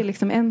 så det är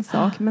liksom en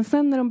sak. Men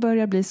sen när de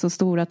börjar bli så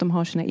stora att de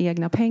har sina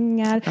egna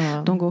pengar,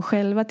 de går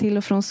själva till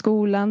och från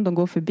skolan, de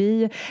går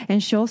förbi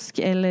en kiosk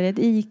eller ett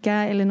ICA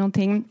eller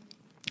någonting,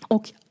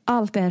 och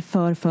allt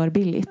är för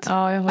billigt.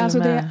 Ja, jag håller alltså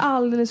med. Det är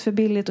alldeles för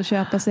billigt att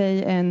köpa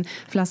sig en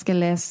flaska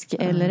läsk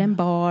eller en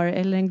bar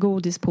eller en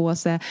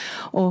godispåse.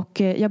 Och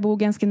jag bor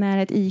ganska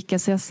nära ett ICA,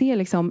 så jag ser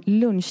liksom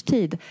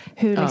lunchtid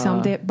hur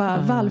liksom det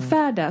bara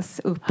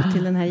vallfärdas upp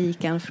till den här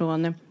ICAn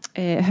från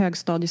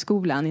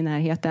högstadieskolan i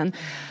närheten.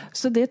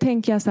 Så det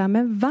tänker jag så här,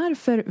 men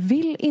varför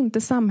vill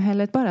inte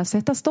samhället bara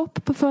sätta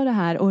stopp för det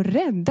här och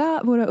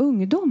rädda våra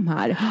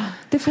ungdomar?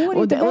 Det får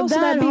inte vara så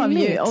där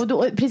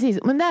billigt. Precis,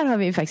 men där har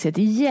vi ju faktiskt ett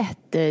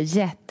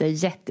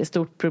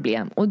jättestort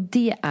problem, och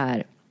det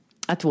är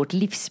att vårt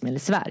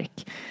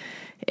livsmedelsverk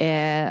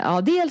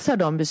dels har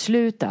de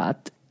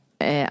beslutat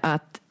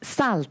att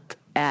salt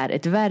är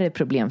ett värre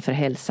problem för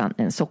hälsan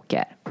än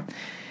socker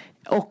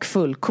och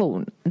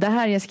fullkorn. Det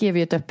här, jag skrev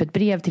ju ett öppet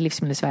brev till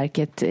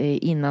Livsmedelsverket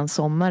innan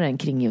sommaren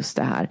kring just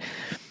det här.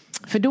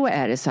 För då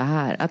är det så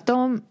här att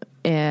de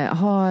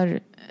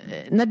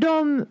när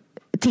de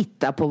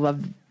tittar på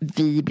vad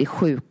vi blir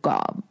sjuka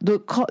av,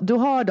 då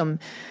har de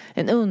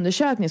en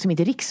undersökning som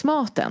heter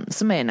Riksmaten,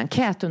 som är en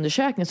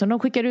enkätundersökning som de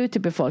skickar ut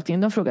till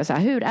befolkningen. De frågar så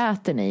här: hur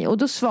äter ni? Och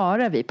då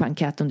svarar vi på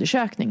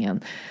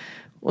enkätundersökningen.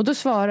 Och då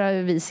svarar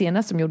vi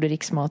senast som gjorde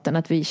Riksmaten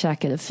att vi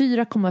käkade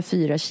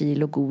 4,4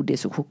 kilo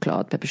godis och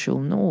choklad per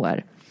person och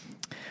år.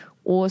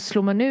 Och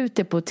slår man ut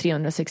det på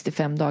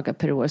 365 dagar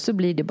per år så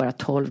blir det bara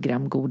 12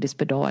 gram godis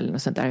per dag eller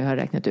något sånt där, jag har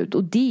räknat ut.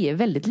 Och det är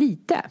väldigt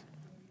lite.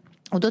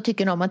 Och då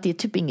tycker de att det är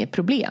typ inget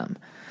problem.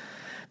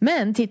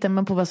 Men tittar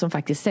man på vad som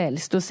faktiskt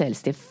säljs, då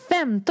säljs det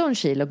 15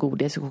 kilo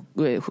godis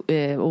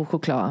och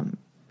choklad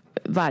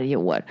varje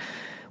år.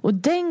 Och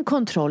den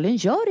kontrollen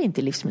gör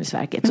inte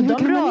Livsmedelsverket. Men hur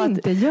kan man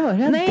inte göra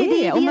det? Nej,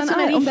 det är det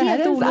som är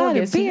helt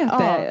ologiskt.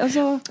 Ja.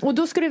 Alltså. Och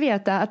då ska du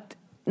veta att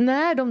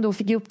när de då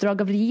fick i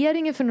uppdrag av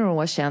regeringen för några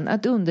år sedan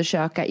att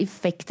undersöka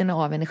effekterna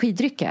av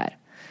energidrycker,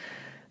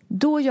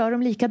 då gör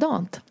de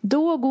likadant.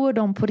 Då går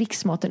de på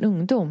Riksmaten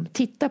Ungdom,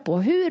 tittar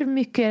på hur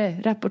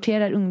mycket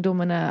rapporterar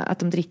ungdomarna att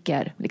de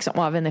dricker liksom,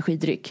 av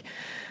energidryck.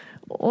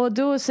 Och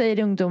då säger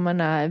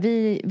ungdomarna,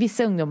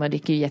 vissa ungdomar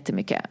dricker ju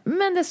jättemycket,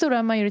 men den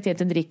stora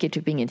majoriteten dricker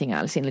typ ingenting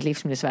alls enligt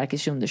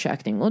Livsmedelsverkets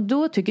undersökning. Och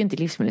då tycker inte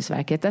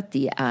Livsmedelsverket att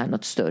det är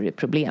något större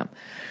problem.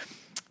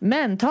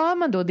 Men tar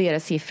man då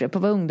deras siffror på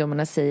vad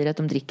ungdomarna säger att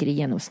de dricker i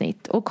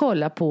genomsnitt och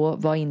kollar på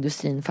vad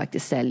industrin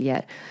faktiskt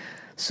säljer,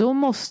 så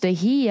måste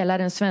hela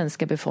den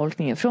svenska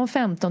befolkningen från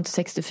 15 till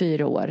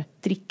 64 år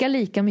dricka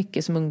lika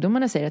mycket som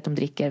ungdomarna säger att de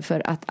dricker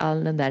för att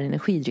all den där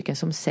energidrycken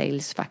som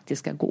säljs faktiskt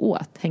ska gå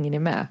åt. Hänger ni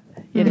med?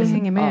 Det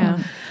hänger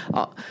med.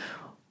 Ja.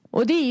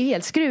 Och det är ju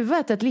helt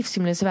skruvat att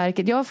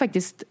Livsmedelsverket, jag har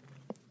faktiskt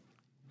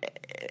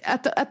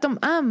att de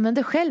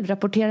använder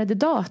självrapporterade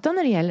data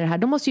när det gäller det här.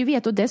 De måste ju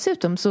veta, och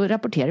dessutom så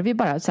rapporterar vi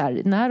bara så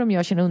här, när de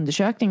gör sina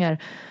undersökningar.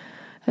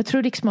 Jag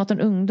tror Riksmaten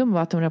Ungdom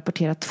var att de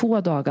rapporterade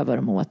 2 dagar vad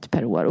de åt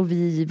per år. Och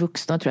vi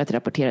vuxna tror att de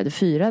rapporterade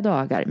 4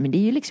 dagar. Men det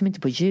är ju liksom inte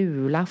på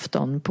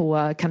julafton,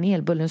 på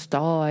kanelbullens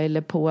dag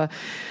eller på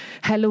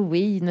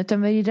Halloween.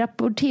 Utan vi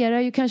rapporterar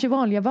ju kanske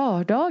vanliga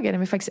vardagar när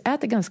vi faktiskt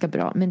äter ganska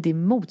bra. Men det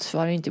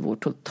motsvarar ju inte vår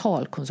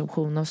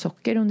totalkonsumtion av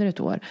socker under ett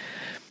år.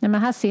 Nej,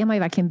 men här ser man ju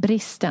verkligen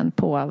bristen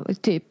på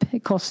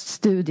typ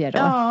koststudier. Då.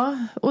 Ja,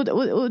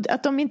 och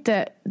att de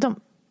inte...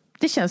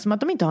 Det känns som att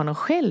de inte har någon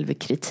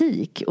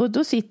självkritik. Och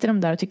då sitter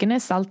de där och tycker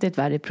att salt är ett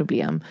värre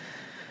problem.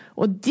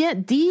 Och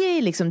det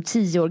är liksom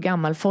 10 år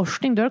gammal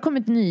forskning. Då har det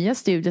kommit nya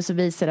studier som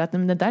visar att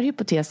den där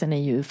hypotesen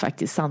är ju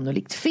faktiskt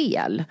sannolikt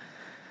fel.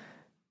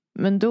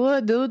 Men då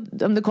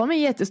om det kommer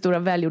jättestora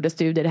välgjorda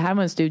studier. Det här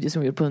var en studie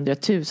som gjordes på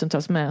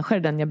 100,000-tals människor.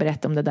 Den jag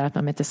berättade om det där att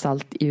man mätte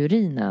salt i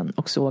urinen.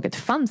 Och såg att det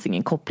fanns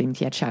ingen koppling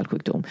till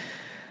hjärt-kärlsjukdom.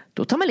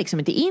 Då tar man liksom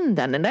inte in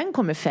den. Den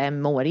kommer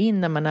 5 år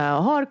in när man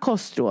har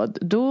kostråd.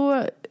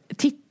 Då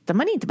tittar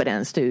man inte på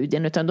den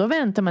studien, utan då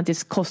väntar man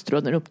tills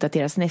kostråden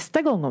uppdateras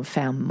nästa gång om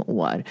 5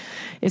 år.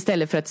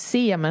 Istället för att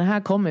se, men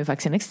här kommer ju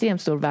faktiskt en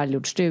extremt stor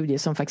välgjord studie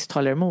som faktiskt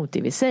talar emot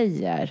det vi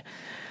säger.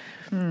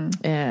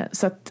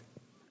 Så att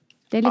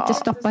Det är lite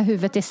stoppa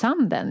huvudet i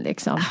sanden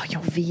liksom.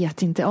 Jag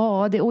vet inte.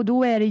 Och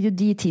då är det ju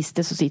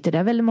dietister som sitter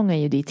där. Väldigt många är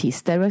ju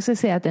dietister. Och jag ska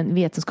säga att den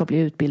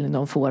vetenskapliga utbildning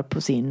de får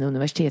på sin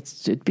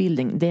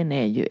universitetsutbildning, den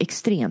är ju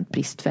extremt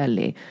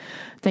bristfällig.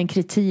 Den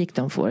kritik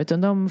de får.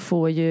 Utan de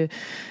får ju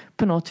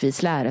på något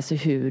vis lära sig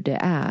hur det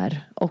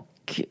är.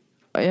 Och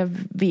jag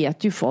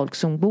vet ju folk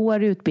som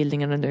går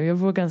utbildningarna nu. Jag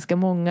får ganska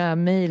många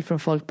mejl från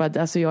folk på att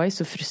alltså jag är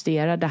så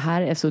frustrerad. Det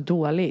här är så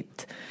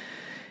dåligt.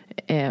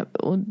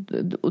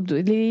 Och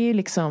det är ju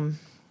liksom...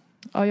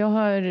 Ja, jag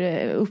har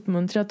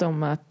uppmuntrat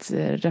dem att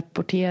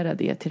rapportera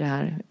det till det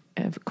här.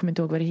 Jag kommer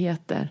inte ihåg vad det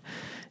heter.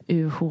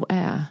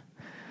 UHÄ.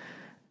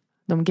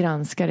 De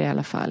granskar i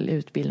alla fall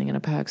utbildningarna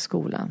på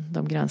högskolan.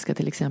 De granskar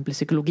till exempel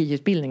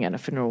psykologiutbildningarna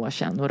för några år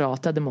sedan. Och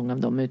ratade många av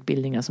de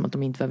utbildningarna som att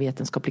de inte var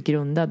vetenskapligt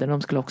grundade.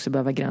 De skulle också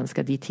behöva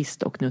granska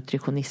dietist- och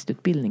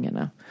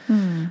nutritionistutbildningarna.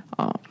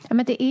 Ja,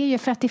 men det är ju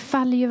för att det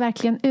faller ju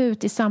verkligen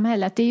ut i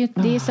samhället. Det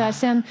är så här,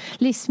 sen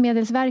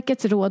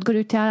Livsmedelsverkets råd går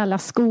ut till alla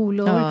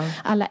skolor,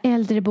 alla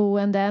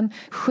äldreboenden,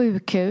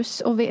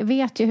 sjukhus. Och vi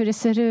vet ju hur det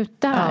ser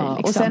ut där.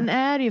 Liksom. Och sen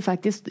är det ju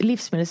faktiskt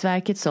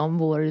Livsmedelsverket som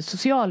vår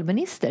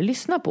socialminister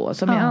lyssnar på.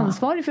 Som är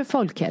ansvarig för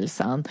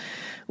folkhälsan.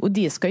 Och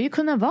det ska ju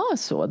kunna vara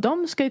så.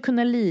 De ska ju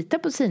kunna lita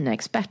på sina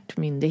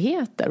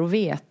expertmyndigheter och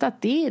veta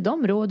att det är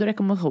de råd och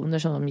rekommendationer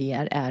som de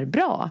ger är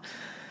bra.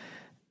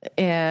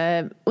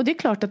 Och det är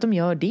klart att de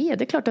gör det.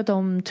 Det är klart att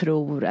de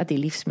tror att det är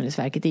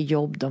Livsmedelsverket, det är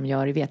jobb de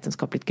gör i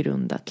vetenskapligt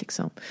grundat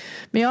liksom.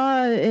 Men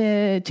jag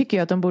tycker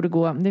ju att de borde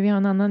gå. Vi har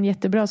en annan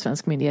jättebra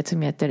svensk myndighet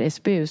som heter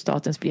SBU,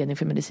 Statens beredning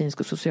för medicinsk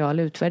och social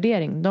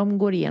utvärdering. De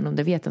går igenom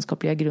den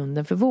vetenskapliga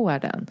grunden för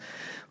vården.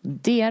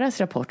 Deras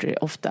rapporter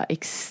är ofta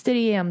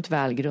extremt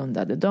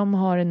välgrundade. De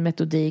har en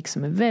metodik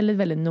som är väldigt,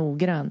 väldigt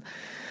noggrann.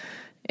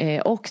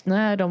 Och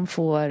när de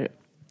får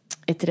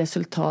ett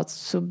resultat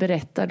så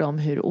berättar de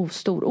hur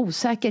stor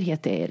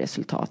osäkerhet det är i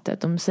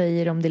resultatet. De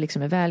säger om det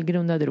liksom är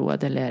välgrundade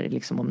råd eller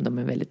liksom om de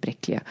är väldigt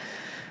bräckliga.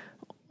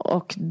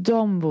 Och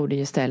de borde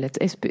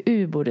istället,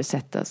 SBU borde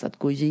sättas att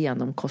gå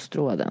igenom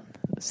kostråden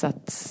så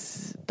att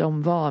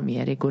de var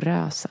mer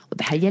rigorösa. Och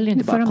det här gäller ju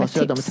inte bara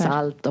kostråd om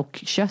salt och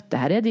kött. Det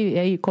här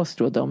är ju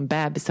kostråd om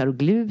bebisar och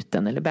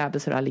gluten eller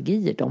bebisar och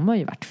allergier. De har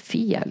ju varit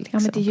fel. Liksom. Ja,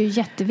 men det är ju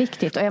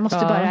jätteviktigt. Och jag måste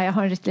jag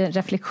har en liten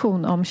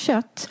reflektion om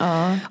kött.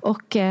 Ja.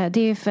 Och det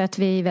är för att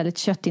vi är väldigt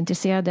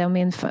köttintresserade. Och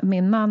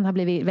min man har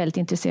blivit väldigt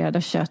intresserad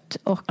av kött.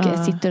 Och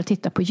sitter och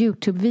tittar på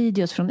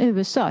YouTube-videos från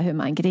USA hur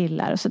man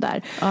grillar och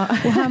sådär. Ja.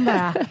 Och han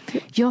bara,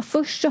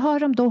 först så har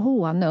de då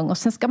honung och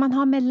sen ska man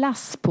ha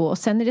melass på och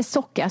sen är det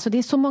socker. Alltså det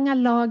är så många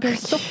lager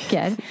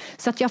socker.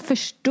 Så att jag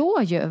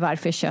förstår ju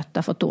varför kött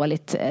har fått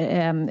dåligt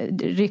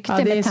rykte.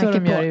 Ja, det är så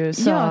de gör i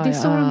USA. Ja, det är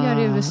så de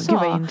gör i USA.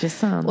 Gud, vad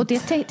intressant. Och det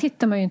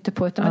tittar man ju inte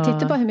på, utan man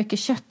tittar på hur mycket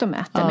kött de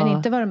äter. Men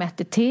inte vad de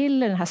äter till,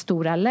 den här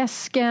stora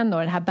läsken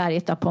och det här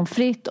berget av pommes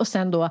frites och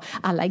sen då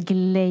alla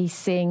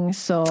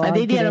glazings och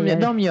det är det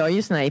de gör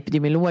ju såna här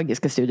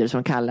epidemiologiska studier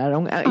som de kallar.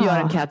 De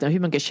gör enkäter hur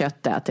mycket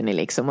kött äter ni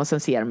liksom och sen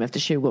ser de efter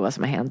 20 år vad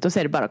som har hänt och så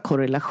är det bara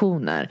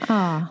korrelationer.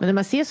 Men när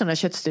man ser sådana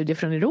köttstudier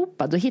från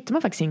Europa då hittar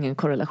man faktiskt ingen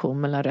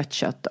korrelation mellan rött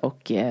kött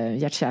och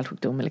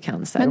hjärt-kärlsjukdom eller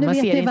cancer. Men och man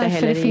ser inte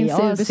heller det finns i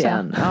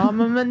Asien. Ja,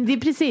 men det är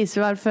precis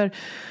varför.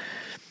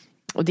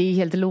 Och det är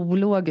helt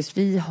ologiskt.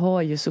 Vi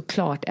har ju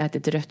såklart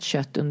ätit rött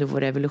kött under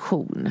vår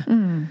evolution.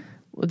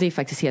 Och det är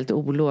faktiskt helt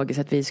ologiskt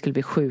att vi skulle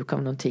bli sjuka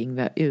av någonting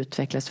vi har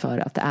utvecklats för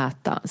att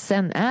äta.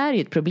 Sen är det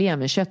ju ett problem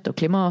med kött och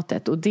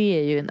klimatet. Och det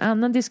är ju en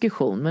annan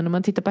diskussion. Men om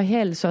man tittar på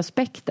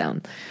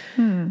hälsoaspekten.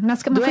 Men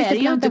ska man inte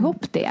blanda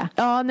ihop det?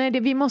 Ja, nej,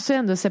 vi måste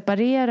ändå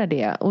separera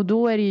det. Och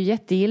då är det ju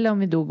jätteilla om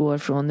vi då går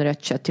från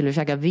rött kött till att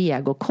käka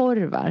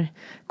vegokorvar.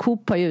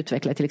 Coop har ju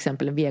utvecklat till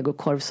exempel en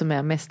vegokorv som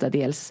är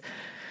mestadels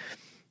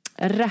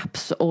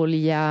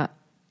rapsolja,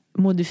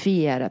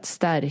 modifierat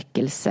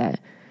stärkelse,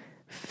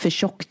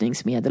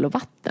 förtjockningsmedel och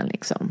vatten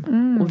liksom.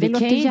 Och det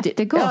låter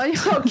jättegott.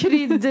 Ja,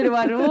 kryddor och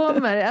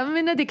aromer. Jag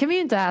menar, det kan vi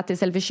ju inte äta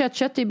istället för kött.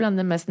 Kött är bland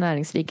det mest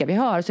näringsrika vi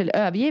har. Så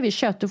överger vi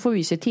kött, då får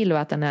vi se till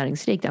att äta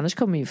näringsrikt. Annars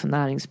kommer vi ju få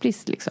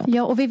näringsbrist liksom.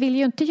 Ja, och vi vill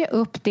ju inte ge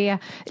upp det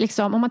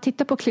liksom, om man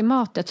tittar på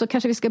klimatet så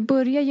kanske vi ska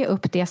börja ge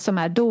upp det som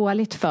är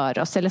dåligt för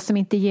oss eller som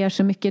inte ger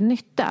så mycket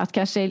nytta. Att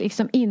kanske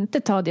liksom inte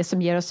ta det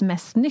som ger oss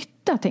mest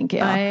nytta, tänker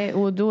jag. Nej,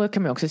 och då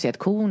kan man också se att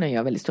korna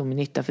gör väldigt stor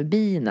nytta för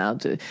bina.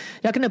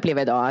 Jag kan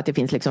uppleva idag att det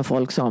finns liksom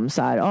folk som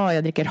så här,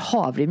 jag dricker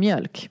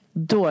havremjölk.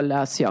 Då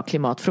löser jag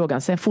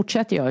klimatfrågan. Sen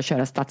fortsätter jag att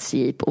köra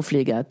stadsjeep och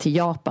flyga till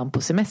Japan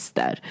på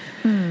semester.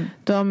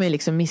 Då har man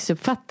liksom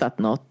missuppfattat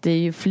något. Det är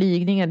ju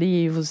flygningar, det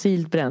är ju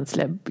fossilt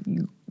bränsle.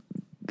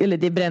 Eller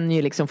det bränner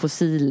ju liksom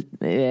fossil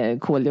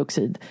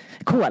koldioxid.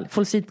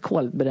 Fossilt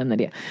kol bränner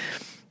det.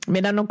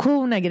 Medan de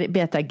korna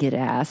betar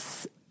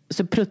gräs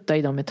så pruttar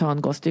ju de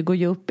metangas. Det går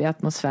ju upp i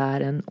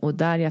atmosfären och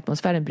där i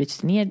atmosfären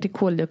bryts ner till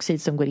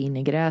koldioxid som går in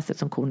i gräset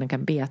som korna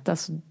kan beta.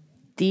 Så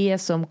det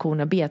som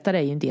korna betar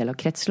är ju en del av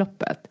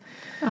kretsloppet.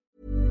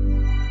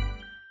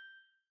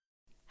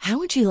 How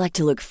would you like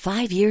to look 5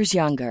 years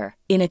younger?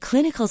 In a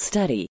clinical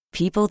study,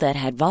 People that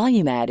had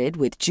volume added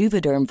with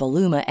Juvederm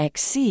Voluma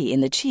XC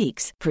in the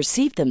cheeks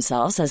perceived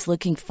themselves as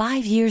looking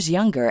 5 years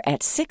younger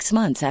at 6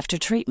 months after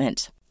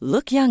treatment.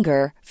 Look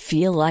younger,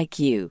 feel like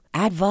you.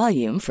 Add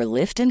volume for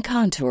lift and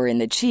contour in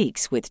the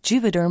cheeks with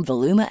Juvederm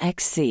Voluma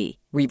XC.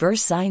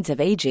 Reverse signs of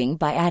aging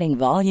by adding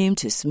volume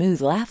to smooth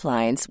laugh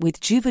lines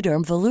with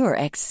Juvederm Volure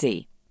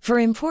XC. For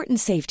important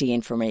safety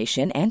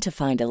information and to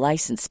find a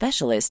licensed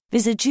specialist,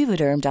 visit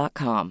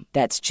Juvederm.com.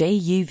 That's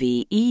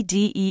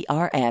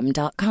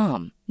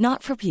JUVEDERM.com.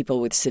 Not for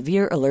people with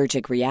severe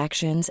allergic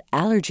reactions,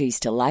 allergies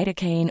to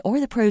lidocaine, or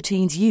the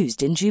proteins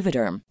used in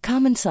Juvederm.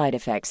 Common side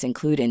effects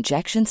include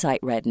injection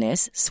site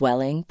redness,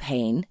 swelling,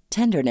 pain,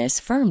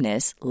 tenderness,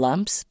 firmness,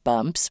 lumps,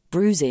 bumps,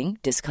 bruising,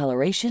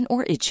 discoloration,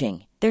 or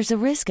itching. There's a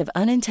risk of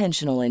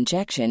unintentional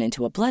injection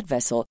into a blood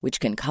vessel, which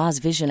can cause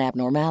vision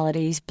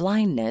abnormalities,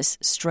 blindness,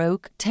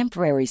 stroke,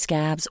 temporary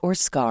scabs, or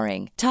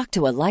scarring. Talk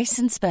to a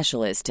licensed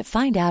specialist to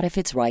find out if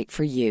it's right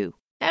for you.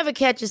 Ever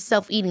catch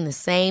yourself eating the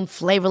same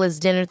flavorless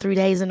dinner 3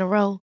 days in a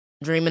row?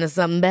 Dreaming of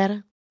something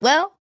better?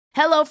 Well,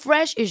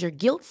 HelloFresh is your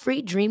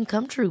guilt-free dream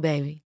come true,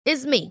 baby.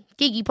 It's me,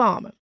 Keke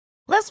Palmer.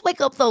 Let's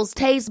wake up those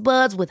taste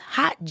buds with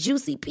hot,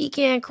 juicy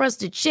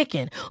pecan-crusted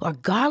chicken or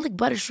garlic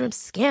butter shrimp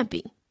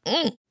scampi.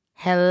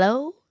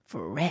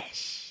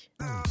 HelloFresh.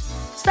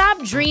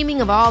 Stop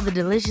dreaming of all the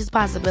delicious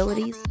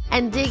possibilities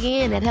and dig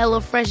in at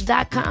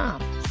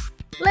HelloFresh.com.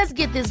 Let's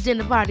get this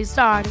dinner party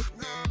started.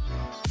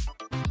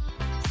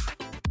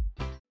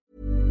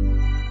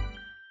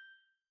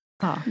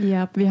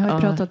 Ja, vi har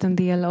ju pratat en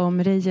del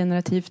om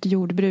regenerativt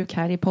jordbruk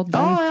här i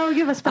podden.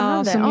 Gud vad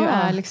spännande. Som ju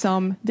är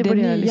liksom det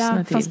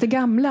nya, fast det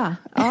gamla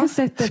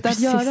sättet att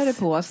göra det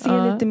på.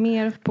 Se lite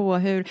mer på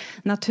hur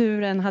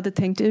naturen hade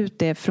tänkt ut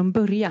det från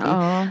början.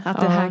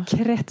 Att det här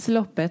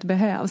kretsloppet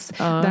behövs.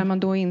 Där man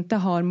då inte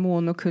har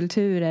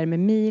monokulturer med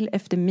mil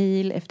efter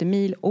mil efter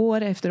mil,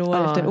 år efter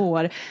år efter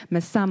år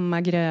med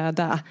samma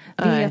gröda.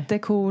 Vete,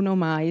 korn och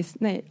majs.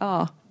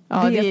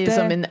 Ja, det är ju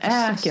som en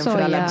öken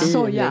för alla bin.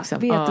 Soja, liksom.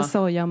 vete,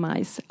 soja,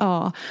 majs.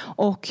 Ja.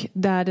 Och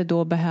där det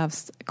då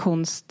behövs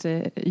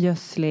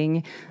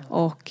konstgödsling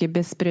och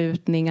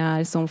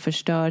besprutningar som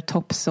förstör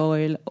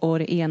topsoil och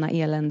det ena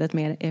eländet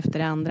mer efter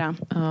det andra.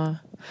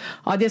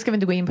 Ja, det ska vi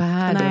inte gå in på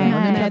här.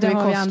 Nej, nu pratar vi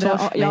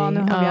kostforskning. Ja, nu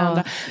har vi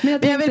andra. Men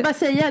jag vill bara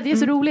säga, det är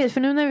så roligt.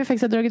 För nu när vi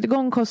faktiskt har dragit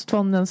igång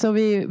kostfonden så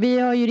vi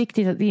har ju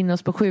riktigt in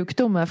oss på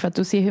sjukdomar för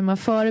att se hur man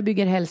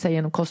förebygger hälsa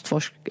genom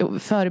kostforskning.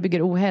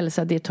 Förebygger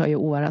ohälsa, det tar ju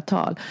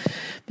åratal.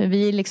 Men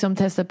vi liksom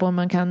testar på om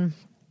man kan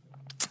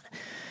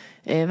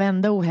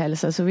vända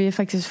ohälsa. Så vi har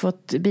faktiskt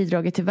fått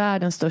bidraget till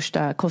världens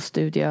största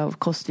koststudie av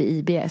kost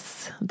vid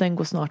IBS. Den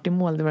går snart i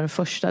mål. Det var den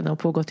första. Den har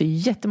pågått i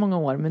jättemånga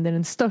år. Men det är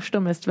den största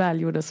och mest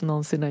välgjorda som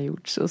någonsin har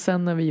gjorts. Och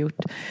sen har vi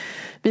gjort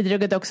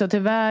bidraget också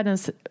till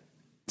världens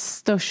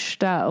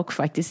största och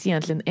faktiskt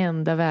egentligen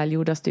enda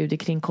välgjorda studie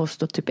kring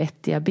kost och typ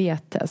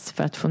 1-diabetes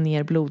för att få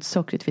ner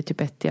blodsockret vid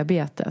typ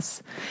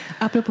 1-diabetes.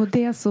 Apropå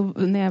det, så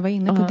när jag var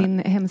inne på din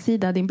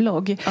hemsida, din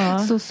blogg,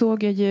 så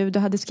såg jag ju, du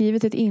hade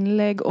skrivit ett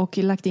inlägg och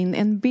lagt in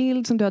en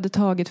bild som du hade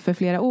tagit för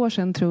flera år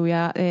sedan, tror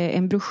jag,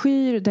 en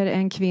broschyr där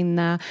en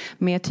kvinna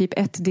med typ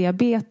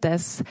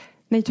 1-diabetes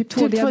typ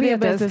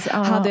 2-diabetes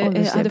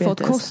hade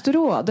fått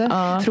kostråd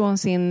från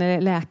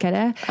sin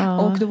läkare.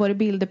 Och då var det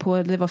bilder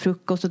på, det var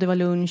frukost och det var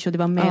lunch och det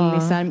var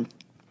mellisar.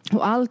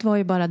 Och allt var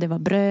ju bara, det var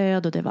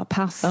bröd och det var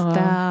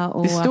pasta.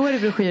 Och... Det står i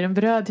broschyren,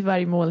 bröd till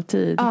varje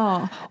måltid.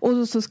 Ja,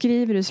 och så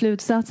skriver du,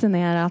 slutsatsen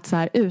är att så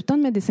här,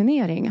 utan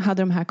medicinering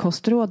hade de här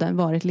kostråden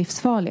varit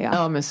livsfarliga.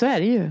 Ja, men så är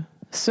det ju.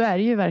 Så är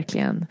det ju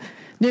verkligen.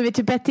 Nu är vi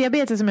typ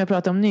 1-diabetes som jag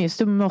pratade om nyss.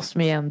 Då måste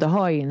man ju ändå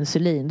ha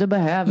insulin. Då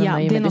behöver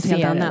man ju det är något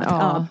helt medicera. annat.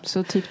 Ja,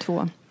 så typ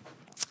 2.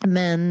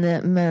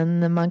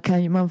 Men man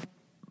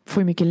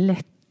får ju mycket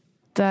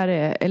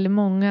lättare, eller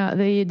många,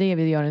 det är ju det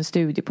vi gör en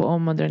studie på.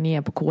 Om man drar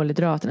ner på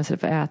kolhydraterna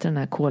istället för att äta den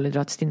här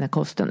kolhydratstinna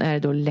kosten, är det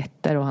då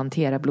lättare att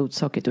hantera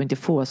blodsockret och inte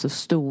få så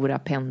stora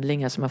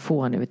pendlingar som man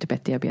får nu vid typ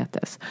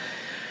 1-diabetes.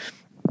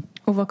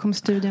 Och vad kom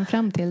studien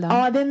fram till då?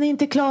 Ja, den är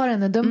inte klar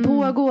ännu. Den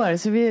pågår.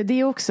 Så det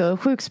är också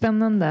sjukt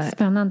spännande.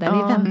 Spännande,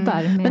 vi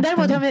väntar. Men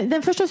däremot,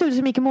 den första studien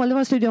som gick i mål, det var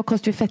en studie av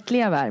kost vid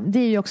fettlever. Det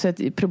är ju också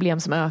ett problem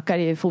som ökar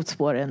i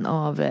fotspåren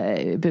av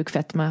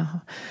bukfetma.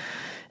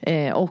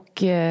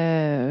 Och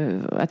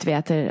att vi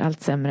äter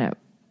allt sämre.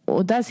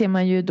 Och där ser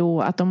man ju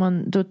då att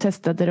då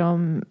testade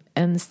de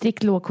en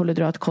strikt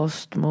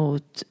lågkolhydratkost och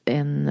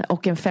en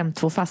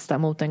 5-2-fasta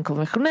mot den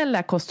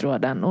konventionella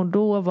kostråden. Och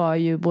då var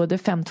ju både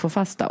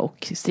 5-2-fasta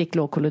och strikt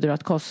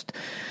lågkolhydratkost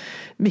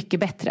mycket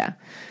bättre.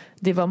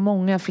 Det var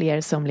många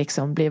fler som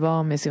liksom blev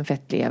av med sin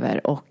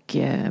fettlever och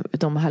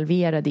de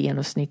halverade i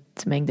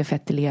genomsnitt mängden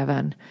fett i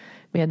levern.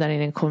 Medan i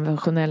den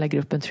konventionella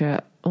gruppen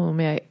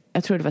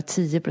jag tror det var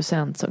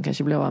 10% som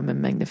kanske blev av med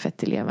mängden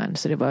fett i levern.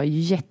 Så det var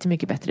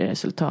jättemycket bättre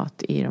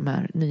resultat i de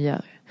här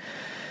nya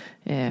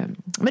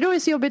Men då är det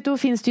så jobbigt, då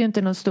finns det ju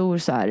inte någon stor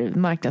så här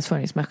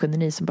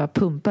marknadsföringsmaskineri som bara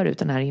pumpar ut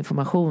den här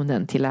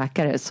informationen till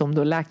läkare som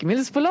då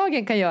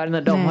läkemedelsbolagen kan göra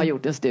när de har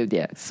gjort en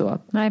studie. Så.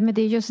 Nej, men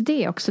det är just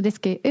det också. Det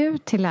ska ju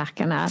ut till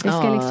läkarna. Det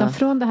ska liksom,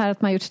 från det här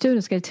att man gjort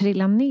studier ska det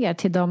trilla ner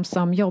till de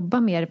som jobbar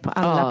med på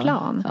alla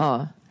plan.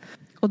 Ja.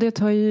 Och det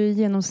tar ju i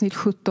genomsnitt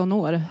 17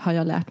 år har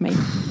jag lärt mig.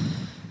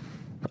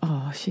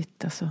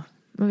 Shit alltså.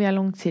 Men vi har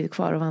lång tid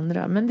kvar att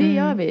vandra. Men det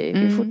gör vi.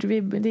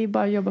 Det är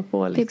bara att jobba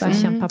på. Liksom. Det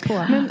är bara att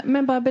kämpa på.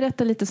 Men bara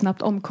berätta lite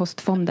snabbt om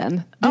Kostfonden.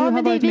 Du Ja, har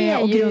men varit med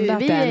och grundat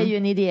den. Vi är ju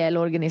en ideell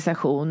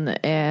organisation.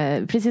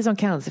 Precis som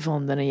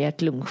Cancerfonden och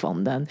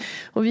Hjärt-lungfonden.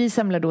 Och vi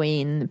samlar då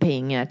in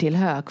pengar till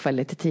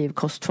högkvalitativ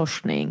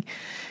kostforskning.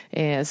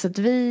 Så att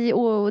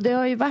och det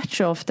har ju varit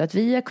så ofta att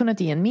vi har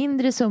kunnat ge en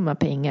mindre summa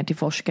pengar till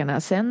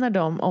forskarna. Sen har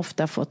de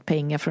ofta fått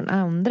pengar från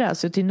andra.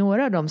 Så till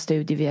några av de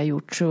studier vi har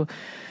gjort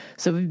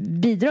så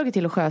bidragit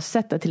till att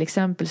sjösätta till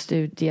exempel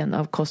studien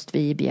av kost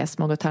vid IBS,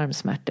 mag- och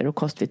tarmsmärtor och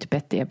kost vid typ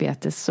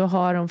 1-diabetes, så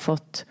har de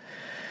fått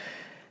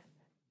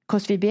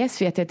kost vid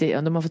IBS vet jag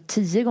att de har fått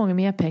 10 gånger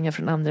mer pengar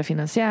från andra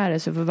finansiärer.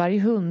 Så för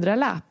varje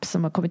 100-lapp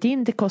som har kommit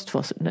in till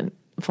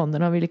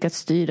Kostfonden har vi lyckats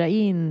styra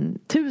in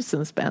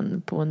 1000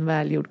 spänn på en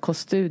välgjord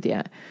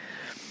koststudie.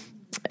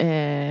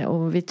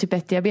 Och vid typ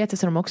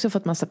 1-diabetes har de också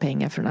fått massa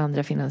pengar från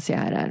andra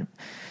finansiärer.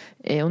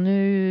 Och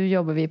nu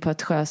jobbar vi på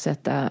att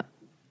sjösätta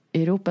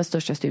Europas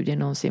största studie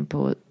någonsin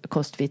på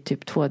kost vid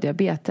typ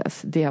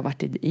 2-diabetes. Det har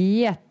varit en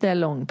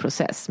jättelång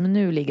process. Men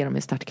nu ligger de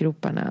i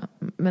startgroparna.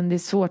 Men det är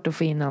svårt att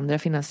få in andra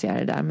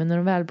finansiärer där. Men när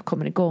de väl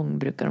kommer igång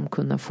brukar de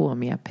kunna få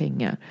mer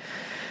pengar.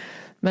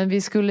 Men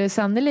vi skulle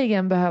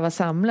sannoliken behöva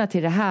samla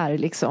till det här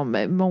liksom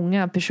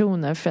många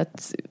personer. För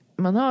att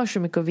man har så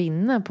mycket att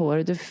vinna på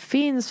det. Det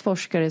finns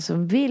forskare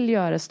som vill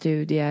göra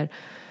studier.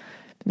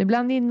 Men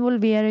ibland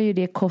involverar ju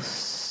det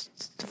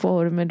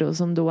kostformer då,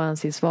 som då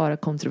anses vara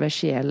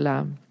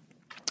kontroversiella.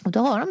 Och då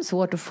har de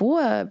svårt att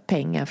få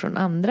pengar från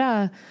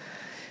andra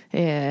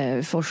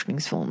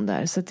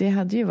forskningsfonder. Så det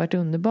hade ju varit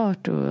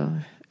underbart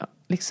att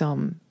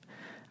liksom,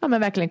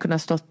 men verkligen kunna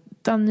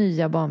stötta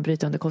nya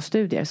banbrytande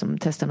koststudier som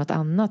testar något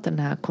annat än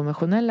den här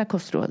konventionella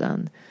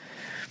kostråden.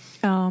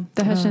 Ja,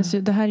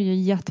 det här är ju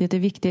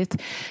jätteviktigt.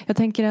 Jag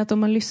tänker att om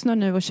man lyssnar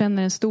nu och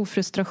känner en stor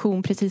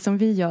frustration precis som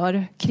vi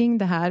gör kring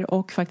det här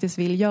och faktiskt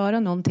vill göra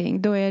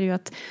någonting, då är det ju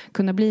att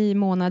kunna bli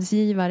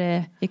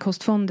månadsgivare i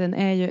Kostfonden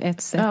är ju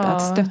ett sätt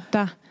att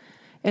stötta.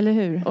 Eller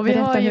hur? Och vi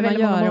har ju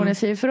väldigt många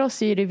månadsgivare. För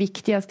oss är det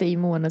viktigaste i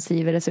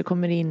månadsgivare som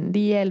kommer in. Det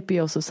hjälper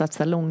ju oss att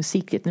satsa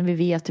långsiktigt när vi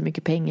vet hur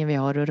mycket pengar vi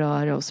har att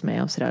röra oss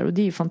med och sådär. Och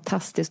det är ju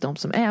fantastiskt de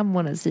som är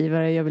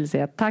månadsgivare. Jag vill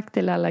säga tack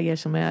till alla er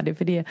som är det,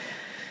 för det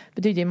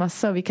betyder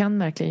massa och vi kan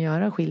verkligen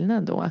göra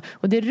skillnad då.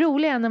 Och det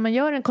roliga är när man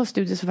gör en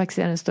koststudie som faktiskt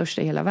är den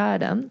största i hela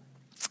världen,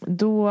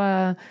 då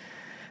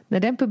när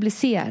den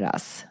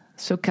publiceras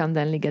så kan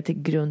den ligga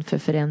till grund för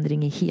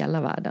förändring i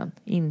hela världen,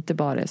 inte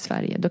bara i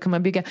Sverige. Då kan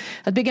man bygga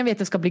en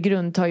vetenskaplig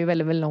grund tar ju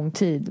väldigt, väldigt lång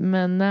tid,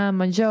 men när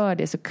man gör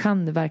det så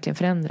kan det verkligen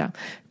förändra.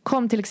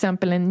 Kom till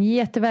exempel en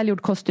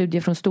jättevälgjord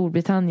koststudie från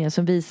Storbritannien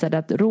som visade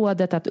att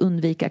rådet att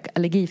undvika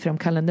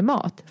allergiframkallande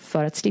mat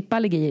för att slippa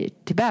allergier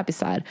till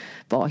bebisar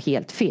var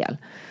helt fel.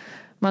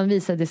 Man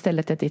visade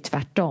istället att det är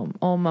tvärtom.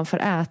 Om man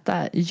får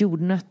äta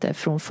jordnötter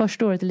från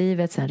första året i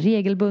livet, sen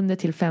regelbundet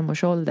till 5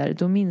 års ålder,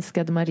 då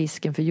minskade man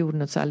risken för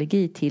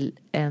jordnötsallergi till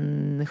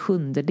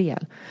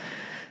 1/7.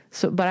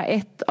 Så bara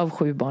 1 av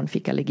 7 barn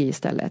fick allergi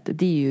istället.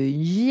 Det är ju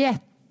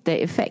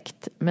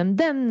jätteeffekt. Men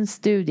den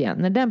studien,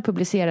 när den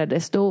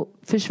publicerades, då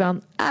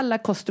försvann alla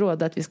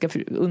kostråd att vi ska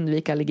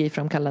undvika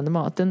allergiframkallande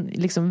mat. Den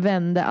liksom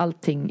vände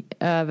allting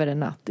över en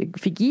natt.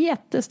 Det fick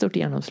jättestort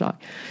genomslag.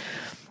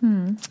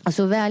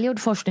 Alltså välgjord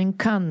forskning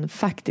kan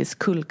faktiskt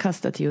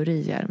kullkasta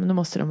teorier, men då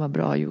måste de vara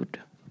bra gjord.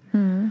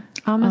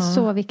 Ja, men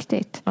så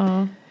viktigt.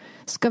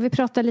 Ska vi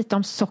prata lite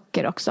om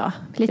socker också?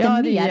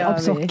 Lite mer om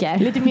socker.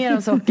 Lite mer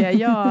om socker,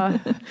 ja.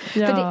 För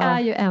det är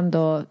ju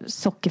ändå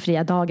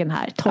sockerfria dagen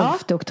här, 12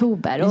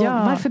 oktober. Och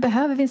varför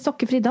behöver vi en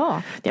sockerfri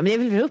dag? Ja, men det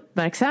vill vi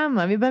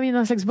uppmärksamma. Vi behöver ju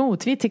någon slags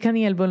motvikt till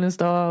kanelbullens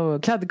dag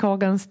och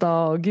kladdkakans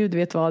dag och gud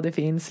vet vad det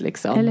finns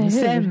liksom. Eller hur?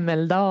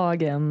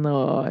 Semmeldagen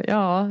och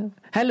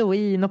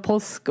Halloween och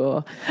påsk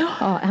och...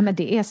 Ja, men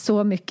det är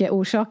så mycket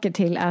orsaker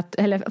till att,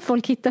 eller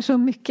folk hittar så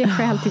mycket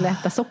skäl till att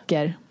äta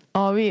socker.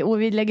 Ja,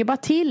 vi lägger bara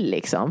till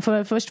liksom.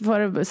 Först var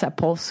det så här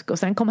påsk och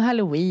sen kom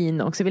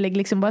Halloween också. Vi lägger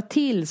liksom bara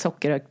till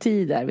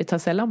sockerhögtider. Vi tar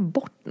sällan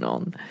bort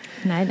någon.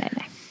 Nej.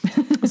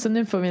 Så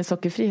nu får vi en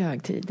sockerfri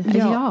högtid.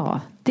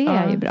 Ja, det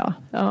är ju bra.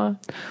 Ja.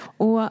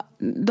 Och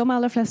de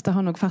allra flesta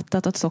har nog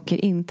fattat att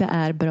socker inte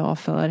är bra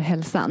för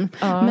hälsan.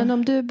 Ja. Men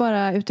om du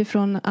bara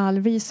utifrån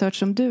all research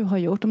som du har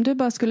gjort, om du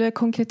bara skulle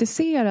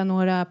konkretisera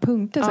några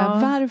punkter. Så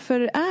här, varför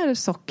är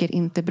socker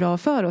inte bra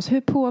för oss?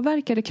 Hur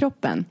påverkar det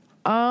kroppen?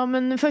 Ja,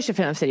 men först och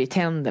främst är det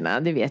tänderna,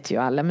 det vet ju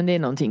alla. Men det är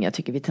någonting jag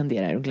tycker vi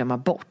tenderar att glömma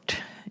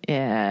bort.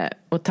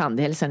 Och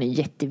tandhälsan är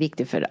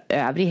jätteviktig för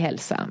övrig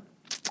hälsa.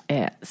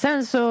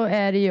 Sen så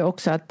är det ju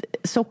också att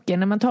socker,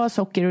 när man tar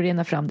socker och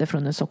renar fram det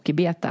från en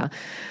sockerbeta,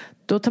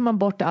 Då tar man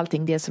bort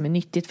allting det som är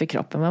nyttigt för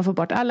kroppen. Man får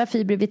bort alla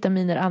fibrer,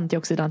 vitaminer,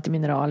 antioxidanter,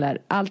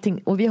 mineraler.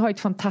 Allting. Och vi har ett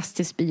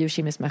fantastiskt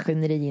biokemiskt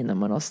maskineri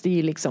inom oss. Det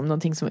är liksom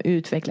någonting som har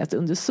utvecklats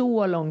under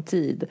så lång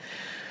tid.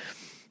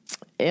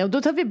 Och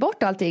då tar vi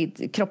bort allt det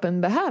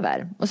kroppen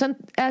behöver. Och sen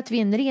äter vi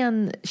en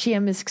ren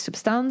kemisk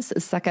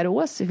substans,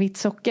 sackaros, vitt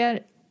socker,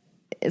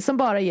 som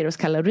bara ger oss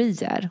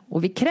kalorier.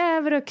 Och vi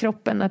kräver av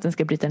kroppen att den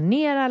ska bryta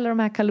ner alla de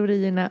här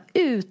kalorierna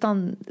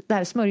utan det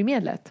här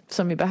smörjmedlet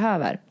som vi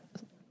behöver.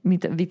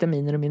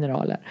 Vitaminer och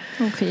mineraler.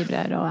 Och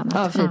fibrer och annat.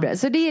 Ja, fibrer.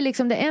 Så det är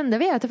liksom det enda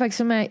vi äter faktiskt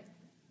som är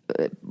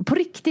på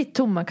riktigt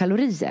tomma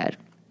kalorier.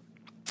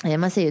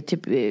 Man säger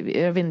typ,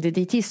 jag vet inte,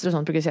 dietister och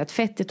sånt brukar säga att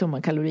fett är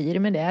tomma kalorier,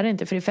 men det är det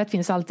inte, för i fett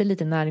finns alltid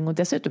lite näring och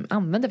dessutom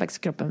använder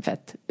faktiskt kroppen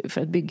fett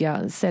för att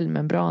bygga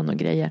cellmembran och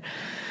grejer.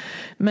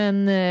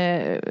 Men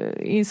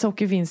i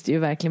socker finns det ju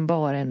verkligen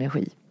bara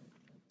energi.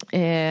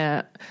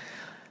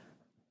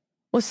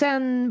 Och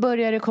sen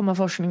börjar det komma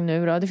forskning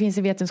nu då. Det finns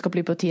en vetenskaplig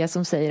hypotes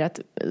som säger att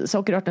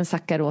sockerarten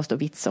sackaros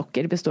och vitt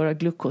socker består av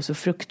glukos och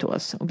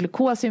fruktos. Och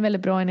glukos är en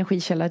väldigt bra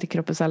energikälla till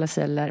kroppens alla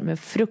celler, men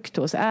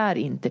fruktos är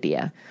inte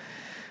det.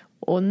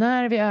 Och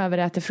när vi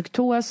överäter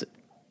fruktos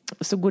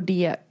så går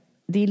det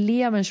är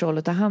leverns roll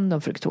att ta hand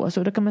om fruktos.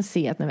 Och då kan man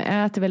se att när vi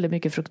äter väldigt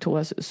mycket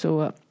fruktos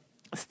så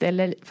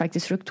ställer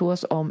faktiskt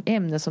fruktos om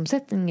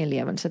ämnesomsättningen i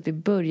levern så att vi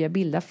börjar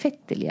bilda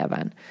fett i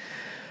levern.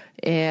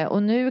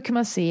 Och nu kan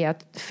man se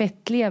att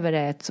fettlever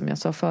är som jag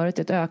sa förut,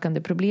 ett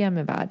ökande problem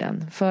i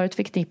världen. Förut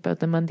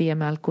förknippade man det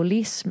med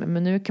alkoholism,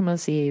 men nu kan man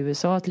se i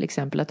USA till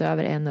exempel att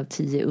över 1 av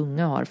 10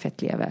 unga har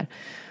fettlever.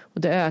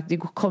 Och det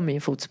kommer i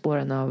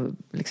fotspåren av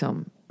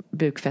liksom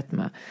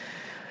bukfetma.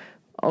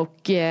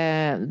 Och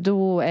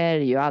då är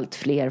det ju allt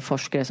fler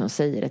forskare som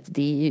säger att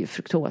det är ju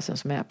fruktosen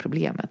som är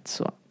problemet.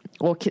 Så.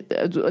 Och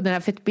den här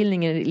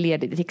fettbildningen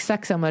leder till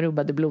exakt samma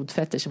rubbade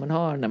blodfetter som man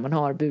har när man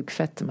har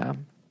bukfetma.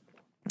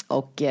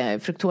 Och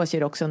fruktos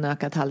ger också en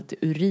ökad halt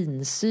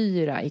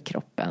urinsyra i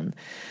kroppen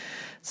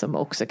som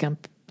också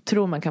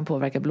tror man kan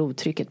påverka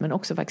blodtrycket, men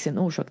också faktiskt en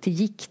orsak till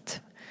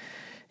gikt.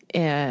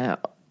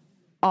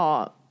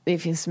 Ja, det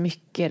finns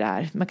mycket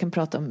där. Man kan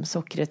prata om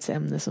sockrets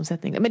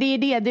ämnesomsättning. Men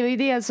det var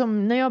det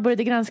som, när jag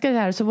började granska det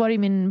här så var det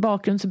min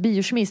bakgrund som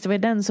biokemist. Det var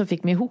den som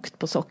fick mig hooked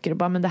på socker. Och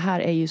bara, men det här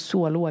är ju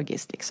så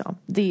logiskt liksom.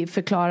 Det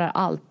förklarar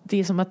allt. Det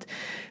är som att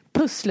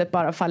pusslet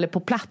bara faller på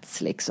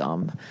plats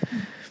liksom.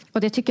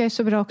 Och det tycker jag är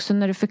så bra också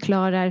när du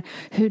förklarar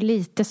hur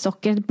lite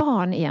socker ett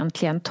barn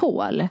egentligen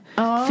tål.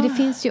 Ja. För det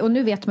finns ju, och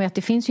nu vet man ju att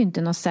det finns ju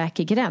inte någon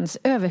säker gräns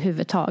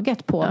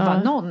överhuvudtaget på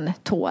vad någon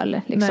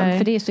tål. Liksom.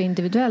 För det är så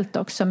individuellt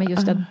också. Men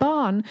just ett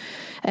barn,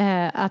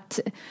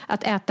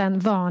 att äta en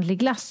vanlig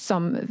glass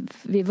som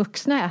vi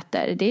vuxna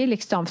äter, det är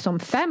liksom som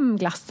 5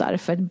 glassar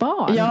för ett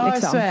barn. Ja,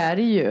 liksom. Så är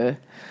det ju.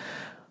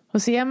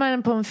 Och ser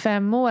man på en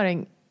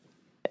 5-åring,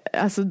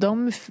 alltså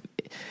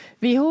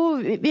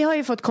vi har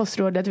ju fått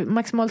kostråd att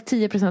maximalt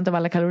 10% av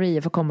alla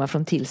kalorier får komma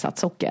från tillsatt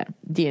socker.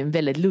 Det är en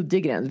väldigt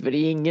luddig gräns, för det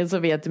är ingen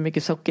som vet hur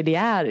mycket socker det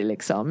är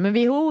liksom. Men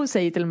WHO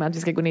säger till och med att vi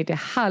ska gå ner till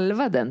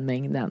halva den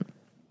mängden.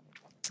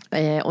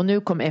 Och nu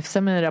kom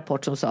EFSA med en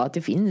rapport som sa att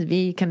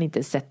vi kan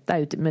inte sätta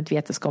ut med ett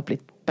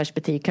vetenskapligt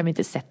perspektiv, kan vi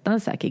inte sätta en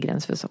säker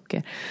gräns för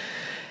socker.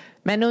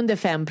 Men under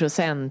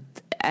 5%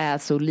 är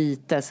så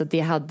lite, så det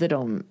hade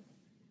de.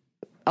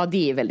 Ja,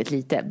 det är väldigt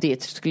lite.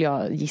 Det skulle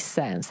jag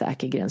gissa en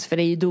säker gräns. För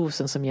det är ju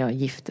dosen som gör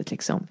giftet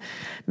liksom.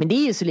 Men det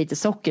är ju så lite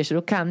socker,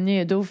 så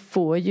då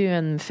får ju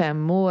en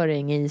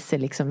 5-åring i sig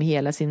liksom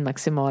hela sin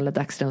maximala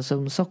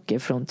dagsranson-socker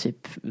från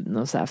typ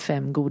någon så här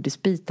 5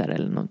 godisbitar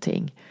eller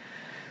någonting.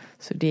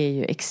 Så det är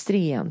ju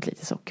extremt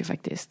lite socker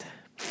faktiskt.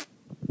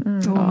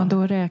 Och om man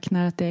då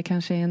räknar att det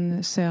kanske är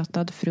en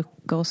sötad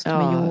frukost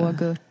med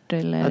yoghurt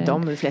eller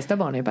de flesta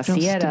barn har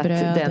baserat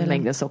den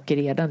mängden socker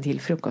redan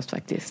till frukost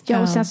faktiskt.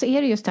 Ja, och sen så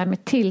är det just det här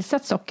med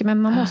tillsatt socker,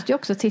 men man måste ju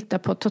också titta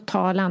på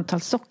total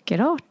antal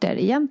sockerarter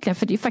egentligen,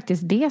 för det är ju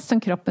faktiskt det som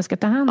kroppen ska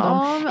ta hand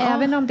om.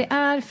 Även om det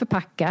är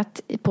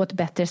förpackat på ett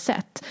bättre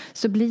sätt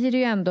så blir det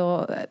ju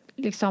ändå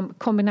liksom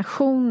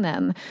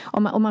kombinationen,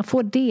 om man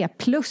får det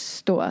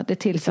plus då det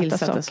tillsatta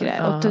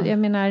sockret. Och jag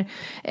menar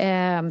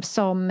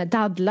som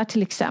dadlar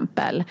till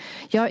exempel,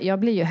 jag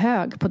blir ju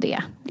hög på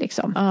det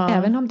liksom.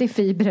 Även om det är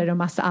fibrer och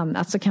massa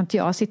annat så kan inte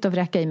jag sitta och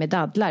vräka i mig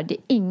dadlar. Det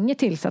är inget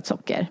tillsatt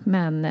socker,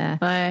 men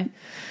nej.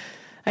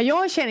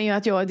 Jag känner ju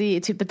att det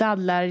är typ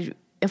dadlar.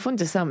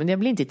 Jag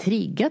blir inte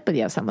triggad på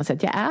det av samma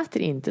sätt. Jag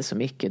äter inte så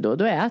mycket då.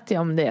 Då äter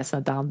jag, om det är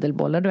såna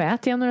dadelbollar, då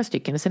äter jag några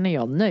stycken och sen är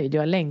jag nöjd.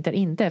 Jag längtar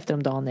inte efter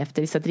dem dagen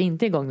efter. Det sätter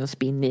inte igång någon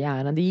spinn i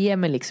hjärnan. Det ger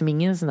mig liksom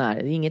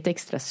inget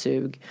extra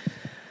sug.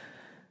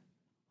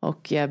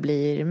 Och jag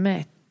blir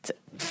mätt.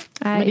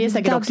 Nej, men det är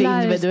säkert också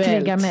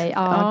individuellt.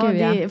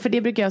 Mig. För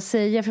det brukar jag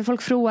säga. För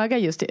folk frågar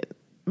just det.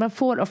 Man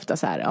får ofta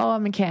så här,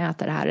 men kan jag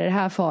äta det här? Är det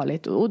här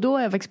farligt? Och då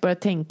har jag faktiskt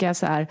börjat tänka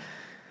så här.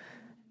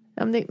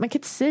 Man kan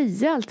inte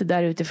säga allt det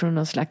där utifrån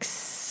någon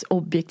slags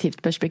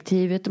objektivt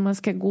perspektiv, utan man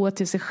ska gå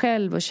till sig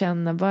själv och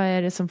känna vad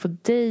är det som får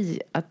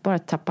dig att bara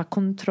tappa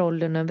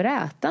kontrollen över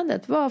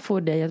ätandet. Vad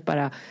får dig att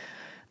bara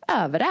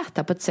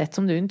överäta på ett sätt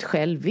som du inte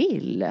själv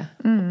vill.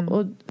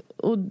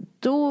 Och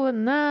då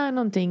när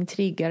någonting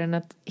triggar en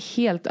att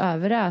helt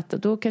överäta,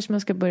 då kanske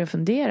man ska börja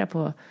fundera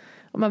på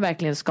om man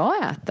verkligen ska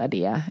äta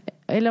det.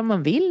 Eller om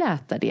man vill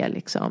äta det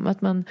liksom.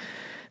 Att man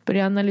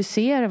börjar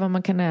analysera vad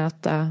man kan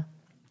äta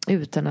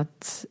utan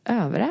att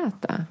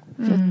överäta.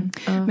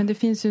 Men det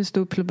finns ju en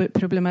stor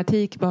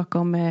problematik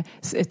bakom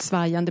ett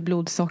svajande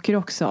blodsocker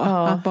också.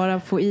 Att bara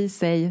få i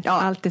sig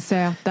allt det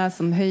söta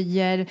som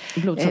höjer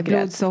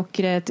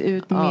blodsockret,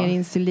 ut med mer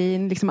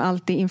insulin. Liksom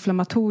allt det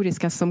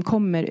inflammatoriska som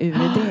kommer ur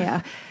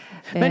det.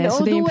 Men så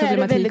och det är en då är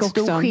det väldigt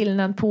också. stor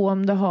skillnad på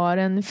om du har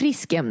en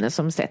frisk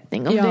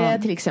ämnesomsättning. Om det är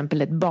till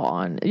exempel ett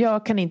barn.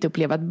 Jag kan inte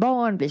uppleva att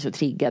barn blir så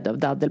triggade av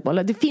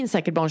daddelbollar. Det finns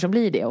säkert barn som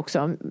blir det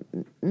också.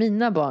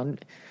 Mina barn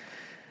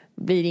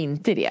blir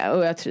inte det.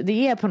 Och jag tror,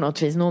 det är på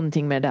något vis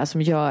någonting med det där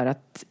som gör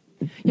att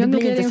det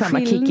blir inte samma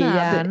kick i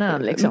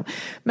hjärnan liksom.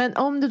 Men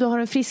om du då har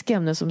en frisk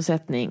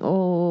ämnesomsättning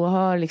och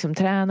har liksom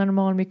tränar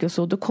normalt mycket och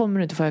så, då kommer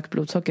du inte få högt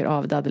blodsocker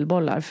av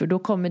daddelbollar, för då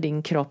kommer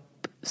din kropp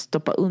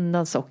stoppa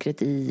undan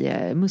sockret i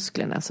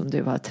musklerna som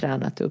du har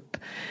tränat upp.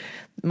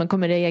 Man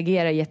kommer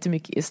reagera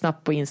jättemycket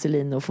snabbt på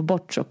insulin och få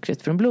bort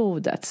sockret från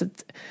blodet. Så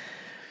att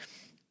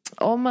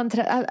om man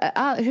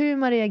hur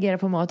man reagerar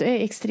på mat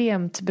är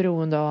extremt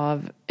beroende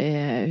av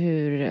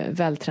hur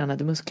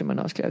vältränade muskler man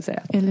har, skulle jag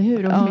säga. Eller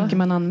hur? Och hur mycket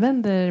man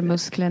använder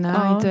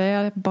musklerna.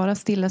 Inte bara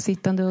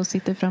stillasittande och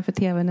sitter framför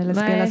tvn eller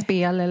spelar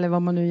spel eller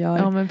vad man nu gör.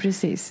 Ja, men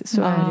precis.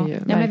 Så är det ju.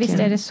 Ja, men visst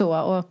är det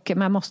så. Och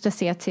man måste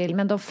se till,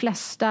 men de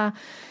flesta,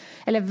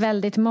 eller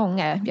väldigt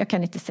många, jag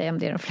kan inte säga om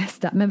det är de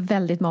flesta, men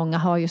väldigt många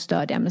har ju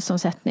störd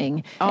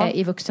ämnesomsättning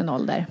i vuxen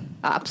ålder.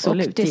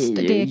 Absolut. Och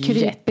det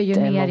kryper ju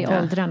ner i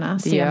åldrarna.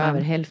 Det är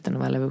över hälften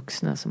av alla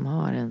vuxna som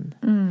har en.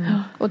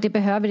 Och det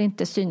behöver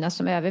inte synas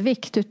som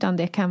övervikt, utan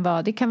det kan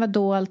vara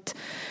dolt.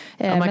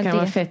 Man kan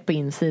vara fett på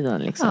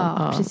insidan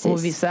liksom. Precis.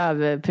 Och vissa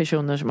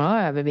personer som har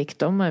övervikt,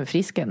 de har en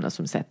frisk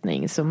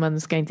ämnesomsättning. Så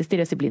man ska inte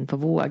stirra sig blind på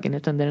vågen,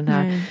 utan det är den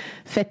här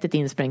fettet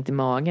insprängt i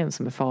magen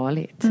som är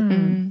farligt.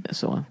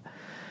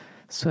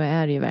 Så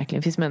är det ju verkligen.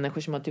 Det finns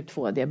människor som har typ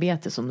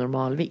 2-diabetes som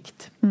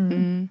normalvikt.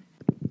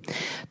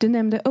 Du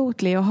nämnde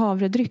Oatly och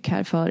havredryck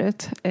här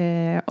förut.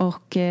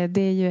 Och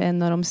det är ju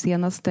en av de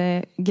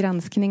senaste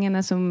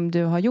granskningarna som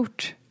du har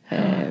gjort.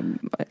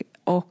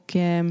 Och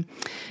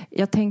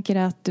jag tänker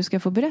att du ska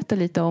få berätta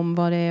lite om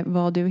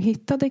vad du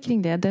hittade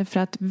kring det. Därför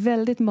att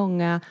väldigt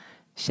många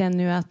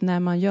känner ju att när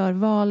man gör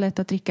valet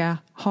att dricka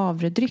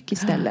havredryck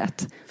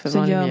istället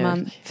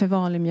för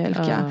vanlig mjölk,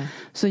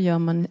 så gör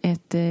man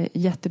ett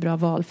jättebra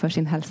val för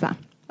sin hälsa.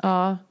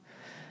 Ja,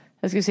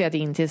 jag skulle säga att det är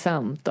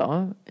intressant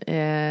då.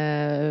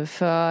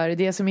 För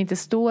det som inte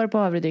står på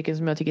havredrycken,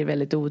 som jag tycker är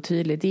väldigt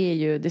otydligt,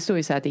 det står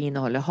ju så här att det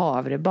innehåller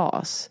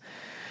havrebas.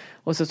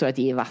 Och så står det att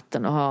det är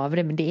vatten och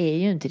havre, men det är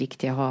ju inte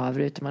riktiga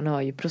havre, utan man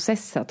har ju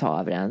processat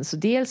havren. Så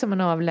dels har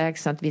man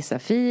avlägsnat vissa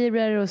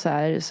fibrer och så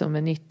här som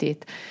är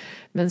nyttigt.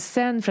 Men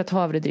sen, för att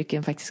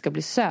havredrycken faktiskt ska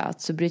bli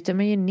söt, så bryter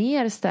man ju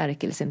ner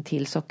stärkelsen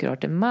till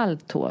sockerarten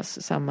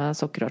maltos, samma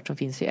sockerart som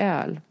finns i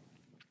öl.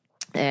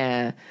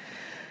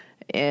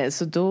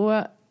 Så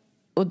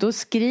då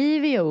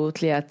skriver jag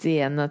Oatly att det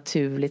är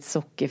naturligt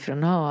socker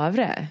från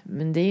havre.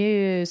 Men det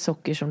är ju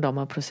socker som de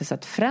har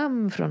processat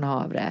fram från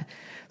havre.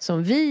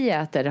 Som vi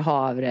äter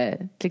havre,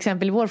 till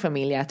exempel i vår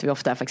familj äter vi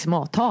ofta faktiskt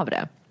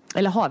mathavre.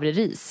 Eller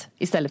havreris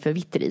istället för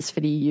vitt ris.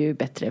 För det är ju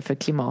bättre för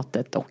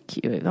klimatet, och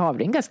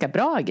havre är en ganska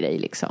bra grej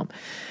liksom.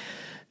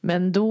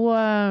 Men då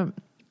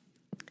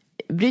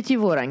bryter ju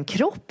våran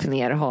kropp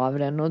ner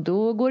havren, och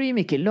då går det ju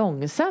mycket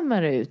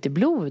långsammare ut i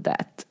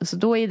blodet. Så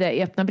då i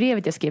det öppna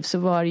brevet jag skrev, så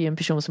var det ju en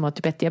person som har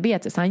typ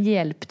 1-diabetes. Han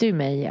hjälpte ju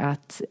mig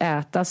att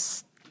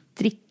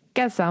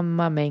dricka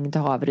samma mängd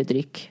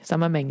havredryck,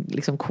 samma mängd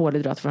liksom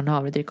kolhydrat från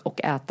havredryck,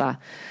 och äta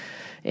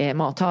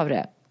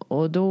mathavre.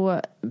 Och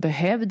då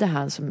behövde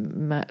han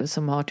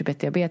som har typ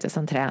 1-diabetes,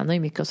 han tränar ju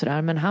mycket och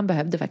sådär, men han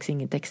behövde faktiskt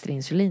inget extra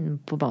insulin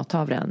på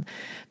mathavren.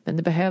 Men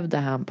det behövde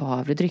han på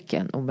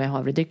havredrycken, och med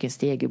havredrycken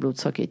steg ju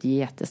blodsockret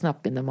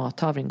jättesnabbt, men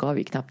mathavren gav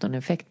ju knappt någon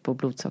effekt på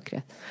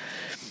blodsockret.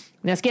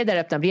 När jag skrev där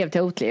öppna brev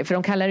till Oatly, för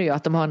de kallar det ju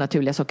att de har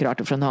naturliga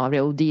sockerarter från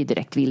havre, och det är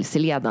direkt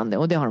vilseledande,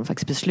 och det har de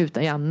faktiskt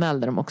beslutat. Jag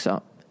anmälde dem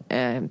också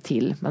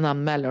man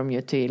anmäler dem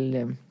ju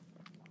till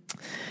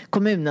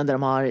kommunen där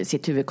de har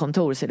sitt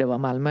huvudkontor, så det var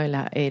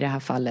Malmö i det här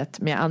fallet.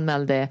 Men jag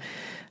anmälde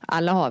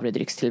alla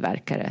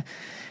havredryckstillverkare,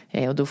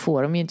 och då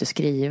får de ju inte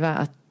skriva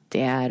att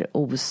det är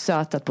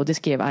osötat på. Det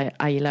skrev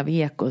Ayla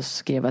Vekos,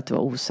 skrev att det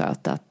var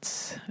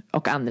osötat,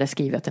 och andra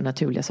skriver att det är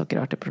naturliga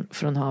sockerarter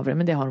från havre,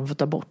 men det har de fått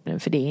ta bort nu,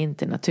 för det är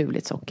inte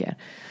naturligt socker.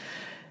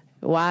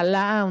 Och alla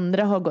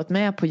andra har gått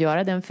med på att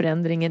göra den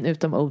förändringen,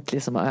 utom Oatly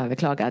som har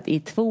överklagat i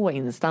 2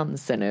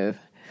 instanser nu.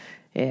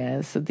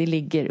 Så det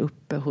ligger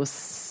uppe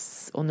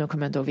hos, och nu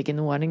kommer jag inte ihåg vilken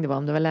ordning det var,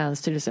 om det var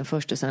Länsstyrelsen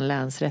först och sen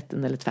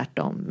länsrätten eller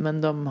tvärtom.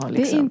 Men de har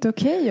liksom... Det är inte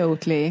okej,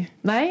 Oatly.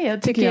 Nej,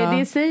 jag tycker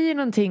det säger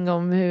någonting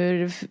om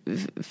hur...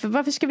 För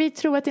varför ska vi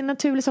tro att det är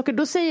naturligt socker?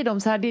 Då säger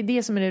de så här, det är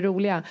det som är det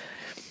roliga.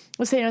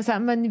 Och säger de så här,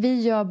 men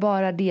vi gör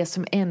bara det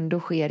som ändå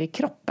sker i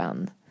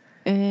kroppen.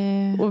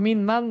 Och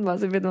min man,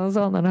 alltså, vet du vad han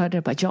sa när han hörde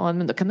det? Bara, ja,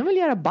 men då kan de väl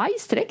göra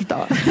bajs direkt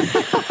då?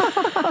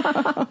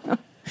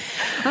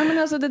 Ja, men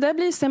alltså det där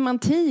blir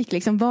semantik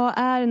liksom. Vad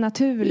är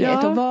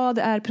naturligt och vad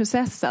är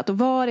processat och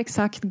var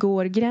exakt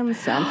går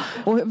gränsen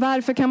och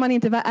varför kan man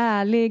inte vara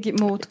ärlig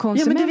mot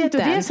konsumenten? Ja, men du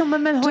vet, det är som,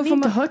 men har ni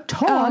inte hört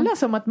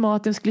talas om att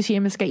matens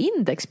glykemiska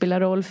index spelar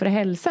roll för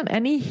hälsan? Är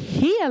ni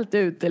helt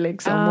ute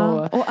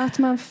liksom? Och att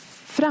man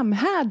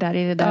framhärdar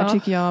i det där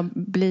tycker jag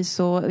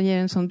ger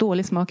en sån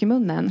dålig smak i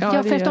munnen.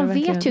 Ja, för de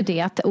vet ju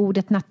det, att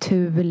ordet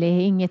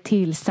naturlig, inget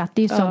tillsatt,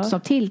 det är ju sånt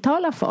som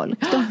tilltalar folk.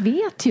 De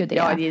vet ju det.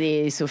 Ja,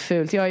 det är så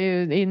fult.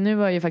 Nu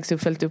har jag ju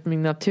faktiskt följt upp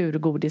min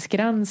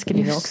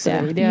naturgodisgranskning också.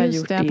 Det har jag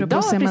gjort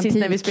idag, precis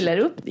när vi spelar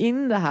upp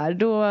in det här.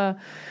 Då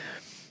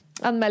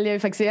anmälde jag ju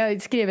faktiskt, jag har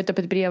skrivit upp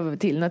ett brev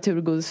till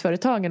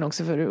naturgodisföretagen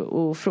också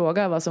för att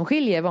fråga vad som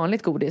skiljer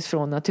vanligt godis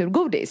från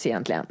naturgodis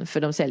egentligen.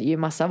 För de säljer ju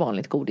massa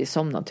vanligt godis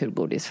som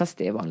naturgodis fast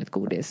det är vanligt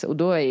godis. Och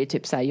då är det ju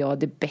typ så här,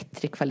 det är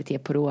bättre kvalitet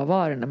på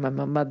råvarorna,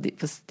 men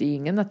fast det är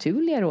inga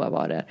naturliga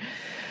råvaror.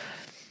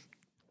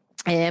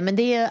 Men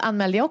det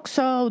anmälde jag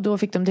också, och då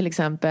fick de till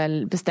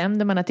exempel,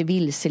 bestämde man att det är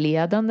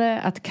vilseledande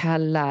att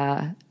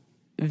kalla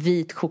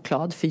vit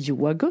choklad för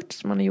yoghurt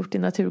som man har gjort i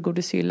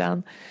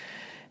naturgodishyllan.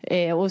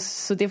 Och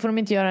så det får de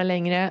inte göra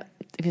längre.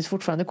 Det finns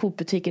fortfarande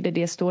Coop-butiker där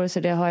det står, så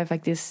det har jag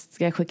faktiskt,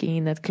 ska jag skicka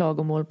in ett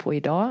klagomål på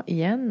idag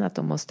igen, att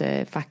de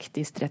måste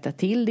faktiskt rätta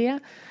till det.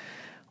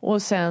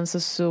 Och sen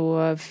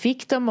så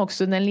fick de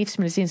också, den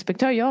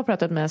livsmedelsinspektör jag har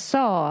pratat med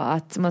sa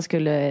att man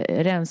skulle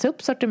rensa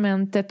upp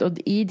sortimentet, och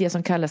i det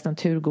som kallas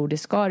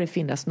naturgodis ska det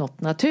finnas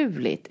något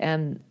naturligt,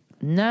 en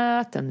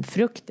nöt, en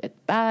frukt,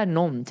 ett bär,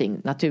 någonting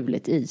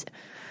naturligt i.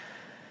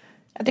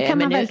 Det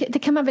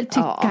kan man väl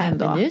tycka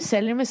ändå. Men nu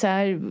säljer de så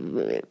här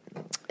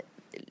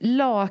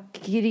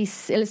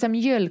lakrits, eller så här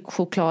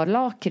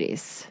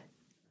mjölkchokladlakrits.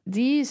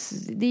 Det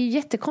är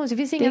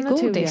jättekonstigt. Det finns inga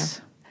naturliga.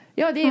 Godis.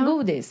 Ja, det är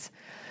godis.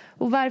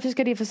 Och varför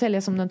ska det få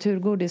säljas som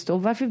naturgodis då?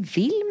 Och varför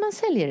vill man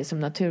sälja det som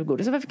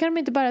naturgodis? Och varför kan de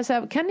inte bara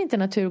säga, kan inte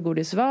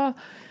naturgodis vara...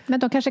 Men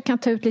de kanske kan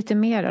ta ut lite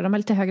mer, de har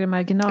lite högre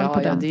marginal på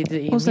den. Det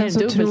är och sen så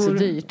dubbelt så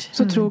dyrt.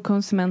 Så tror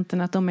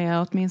konsumenten att de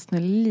är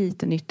åtminstone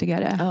lite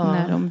nyttigare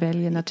när de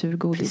väljer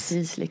naturgodis.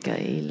 Precis lika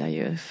illa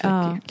ju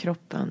för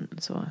kroppen.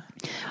 Så.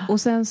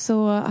 Och sen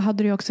så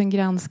hade du också en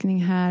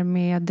granskning här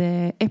med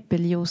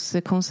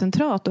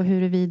äppeljuicekoncentrat och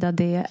huruvida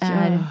det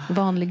är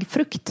vanlig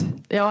frukt.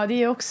 Ja,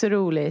 det är också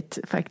roligt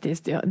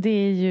faktiskt. Ja, det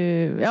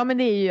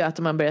är ju att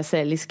man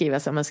börjar skriva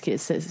så man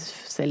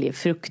säljer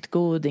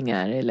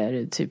fruktgodingar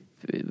eller typ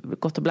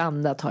Gott och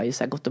blandat har ju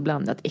så här Gott och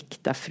blandat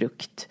äkta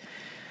frukt.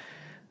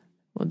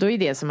 Och då är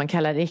det som man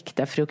kallar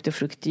äkta frukt, och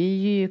frukt är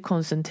ju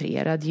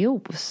koncentrerad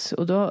juice.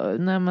 Och då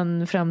när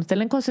man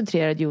framställer en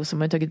koncentrerad juice så har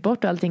man tagit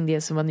bort allting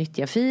det som var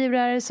nyttiga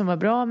fibrer, som var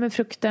bra med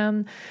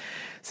frukten.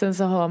 Sen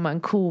så har man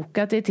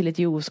kokat det till ett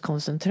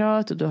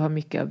juicekoncentrat, och då har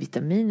mycket av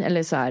vitamin,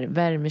 eller så här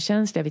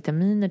värmekänsliga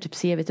vitaminer, typ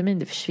C-vitamin,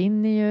 det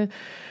försvinner ju.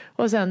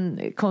 Och sen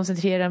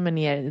koncentrerar man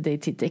ner det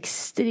till ett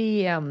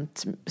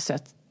extremt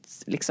sött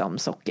liksom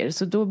socker,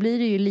 så då blir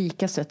det ju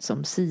lika sött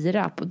som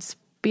sirap, och det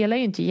spelar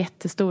ju inte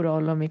jättestor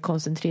roll om vi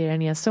koncentrerar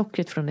ner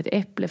sockret från ett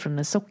äpple, från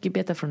en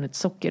sockerbeta, från ett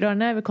sockerrör.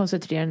 När vi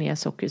koncentrerar ner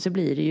socker så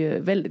blir det ju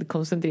väldigt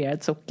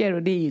koncentrerat socker,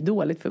 och det är ju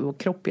dåligt för vår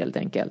kropp helt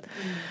enkelt.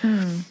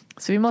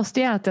 Så vi måste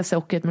ju äta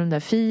sockret med de där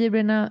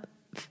fibrerna,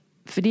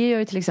 för det gör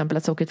ju till exempel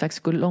att sockret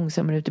faktiskt går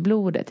långsammare ut i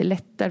blodet. Det är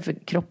lättare för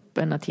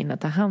kroppen att hinna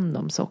ta hand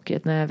om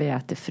sockret när vi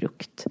äter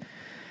frukt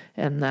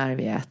än när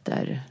vi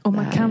äter. Och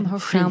man kan ha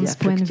chans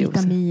på en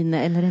vitamin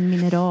eller en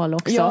mineral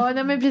också. Ja,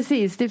 nej, men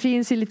precis. Det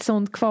finns ju lite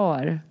sånt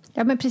kvar.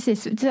 Ja, men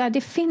precis.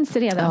 Det finns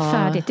redan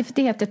färdigt.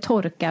 Det heter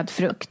torkad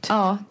frukt.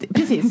 Ja,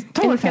 precis.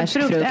 Torkad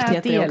frukt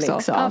heter det också.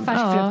 Liksom. Ja,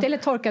 färsk frukt. Eller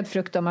torkad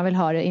frukt om man vill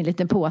ha det i en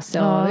liten påse.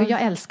 Ja. Och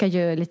jag älskar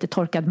ju lite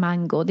torkad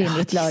mango. Det är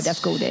mitt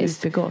lördagsgodis.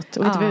 Supergott.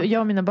 Och vet du, jag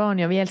och mina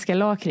barn, vi älskar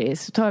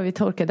lakrits. Så tar vi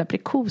torkade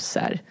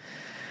aprikoser.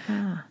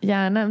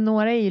 Gärna,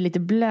 några är ju lite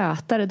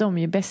blötare, de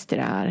är ju bäst i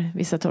det här,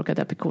 vissa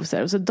torkade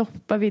aprikoser, och så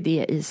doppar vi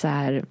det i så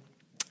här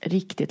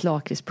riktigt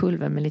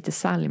lakritspulver med lite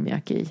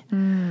salmiak i.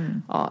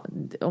 Ja,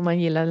 om man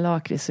gillar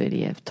lakrits så är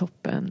det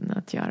toppen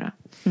att göra.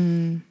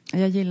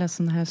 Jag gillar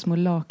såna här små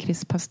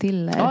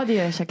lakritspastiller. Ja,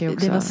 det käkar jag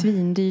också. Det var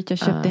svindyrt. Jag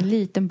köpte en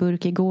liten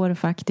burk igår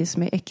faktiskt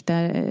med äkta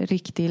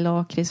riktig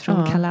lakrits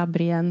från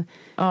Kalabrien.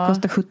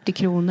 Kostar 70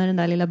 kronor den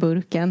där lilla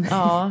burken.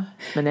 Ja,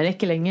 men det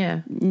räcker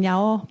länge.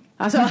 Ja.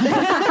 Alltså.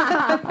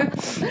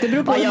 Det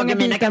beror på hur många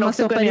bitar man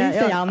stoppar i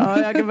sig. Ja,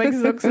 jag kan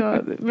faktiskt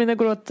också.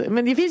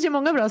 Men det finns ju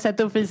många bra sätt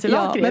att få i sig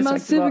lakrits. Men man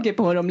suger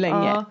på dem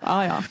länge.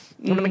 Ja.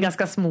 Och de är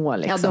ganska små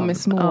liksom. Ja, de är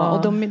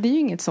små. Och det är ju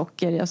inget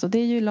socker. Alltså, det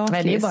är ju lakrits.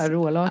 Nej, det är bara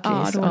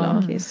rålakrits. Ja,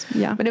 rålakrits.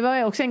 Ja. Men det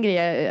var också en grej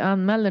jag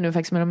anmälde nu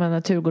faktiskt med de här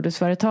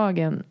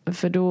naturgodisföretagen.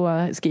 För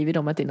då skriver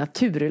de att det är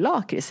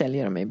naturlakrits,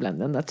 säljer de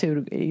ibland.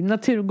 I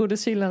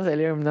naturgodishyllan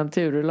säljer de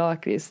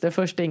naturlakrits. Den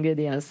första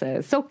ingrediensen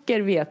är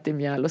socker,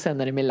 vetemjöl, och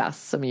sen är det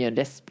melass som är en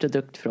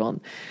restprodukt från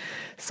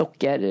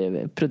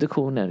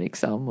sockerproduktionen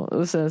liksom.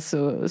 Och sen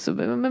så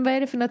men vad är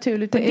det för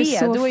naturligt med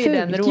det? Då är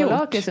den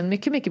rålakritsen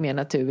mycket, mycket mer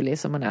naturlig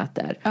som man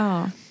äter.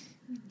 Ja.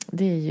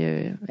 Det är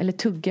ju, eller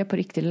tugga på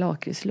riktig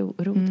lakritsrot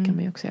kan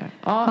man ju också göra.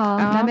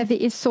 Nej, men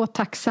vi är så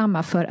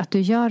tacksamma för att du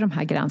gör de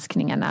här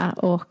granskningarna.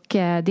 Och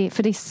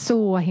för det är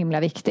så himla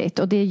viktigt.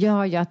 Och det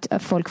gör ju att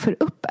folk får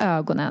upp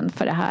ögonen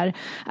för det här.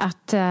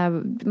 Att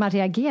man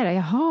reagerar,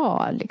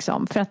 jaha,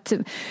 liksom. För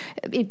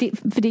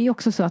det är ju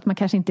också så att man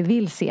kanske inte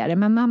vill se det.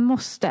 Men man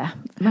måste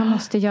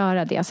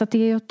göra det. Så att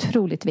det är ett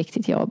otroligt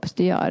viktigt jobb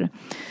du gör.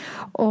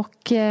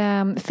 Och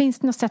finns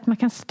det något sätt man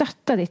kan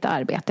stötta ditt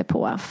arbete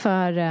på?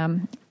 För...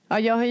 Ja,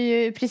 jag har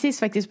ju precis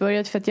faktiskt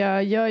börjat för att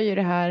jag gör ju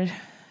det här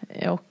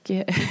och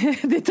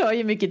det tar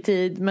ju mycket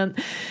tid. Men,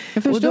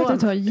 jag förstår att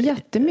det tar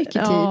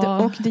jättemycket tid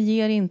och det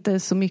ger inte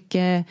så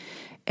mycket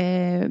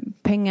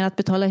pengar att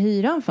betala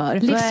hyran för.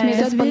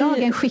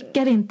 Livsmedelsbolagen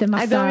skickar inte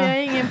massa... Nej, de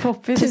är ingen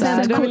poppis.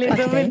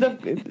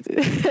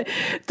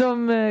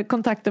 De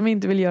kontaktar mig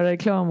inte vill göra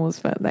reklam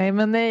hos mig. Nej,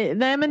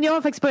 men jag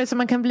har faktiskt börjat så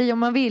man kan bli, om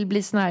man vill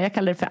bli sån här, jag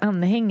kallar det för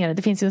anhängare.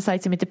 Det finns ju en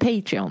sajt som heter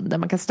Patreon där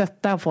man kan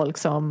stötta folk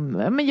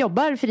som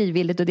jobbar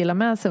frivilligt och delar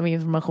med sig av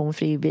information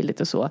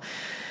frivilligt och så.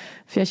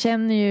 För jag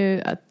känner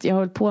ju att jag har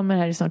hållit på med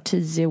det här i snart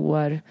 10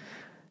 år.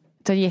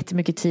 Det tar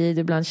jättemycket tid.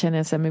 Ibland känner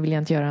jag så här, men vill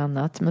jag inte göra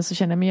annat. Men så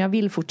känner jag, men jag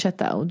vill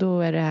fortsätta. Och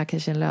då är det här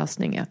kanske en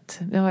lösning. Att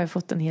nu har jag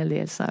fått en hel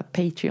del så här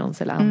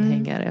Patreons eller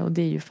anhängare. Och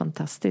det är ju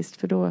fantastiskt.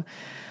 För då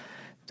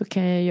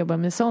kan jag jobba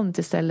med sånt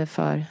istället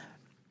för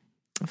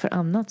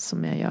annat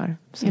som jag gör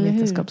som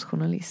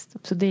vetenskapsjournalist.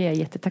 Så det är jag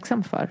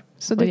jättetacksam för.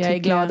 Och jag är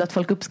glad att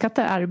folk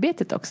uppskattar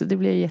arbetet också. Det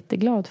blir jag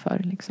jätteglad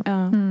för. Liksom.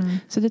 Ja.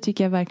 Så det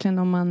tycker jag verkligen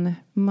om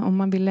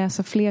man vill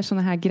läsa fler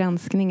sådana här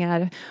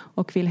granskningar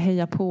och vill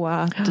heja på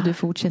att du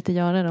fortsätter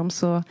göra dem,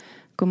 så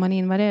går man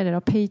in, vad är det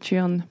då?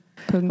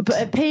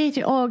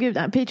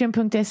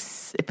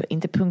 Patreon.se,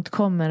 inte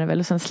 .com är det väl,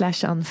 och sen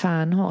 /Ann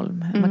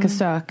Fernholm. Man kan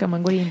söka,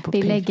 man går in på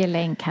vi lägger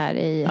länk här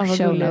i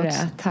show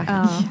notes.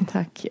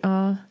 Tack.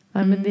 Ja,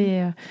 men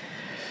det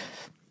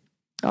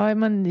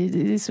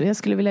jag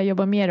skulle vilja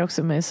jobba mer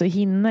också med så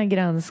hinna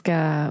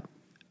granska.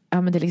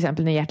 Ja, men till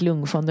exempel när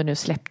Hjärt-lungfonden nu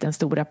släppte en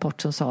stor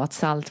rapport som sa att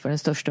salt var den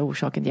största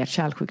orsaken till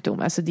hjärt-kärlsjukdom.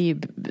 Alltså det är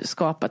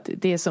skapat,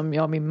 det är som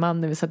jag och min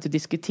man när vi satt och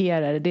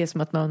diskuterade, det är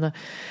som att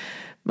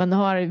man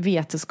har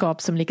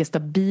vetenskap som lika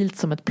stabilt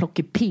som ett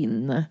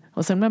plockepinn.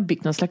 Och sen har man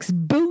byggt någon slags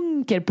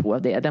bunker på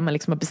det där man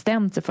liksom har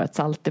bestämt sig för att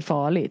salt är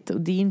farligt.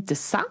 Och det är inte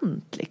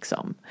sant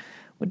liksom.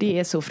 Och det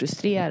är så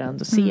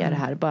frustrerande att se det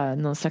här. Bara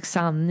någon slags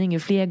sanning. Ju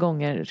fler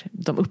gånger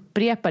de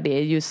upprepar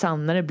det, ju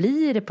sannare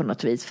blir det på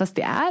något vis. Fast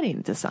det är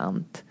inte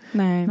sant.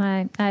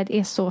 Nej, det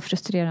är så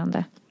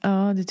frustrerande.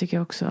 Ja, det tycker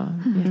jag också.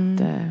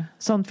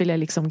 Sånt vill jag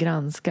liksom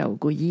granska och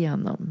gå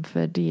igenom.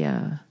 För det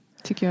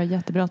tycker jag är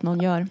jättebra att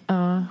någon gör.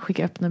 Ja,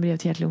 skicka öppna brev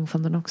till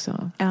Hjärt-lungfonden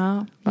också.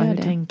 Ja, hur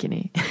tänker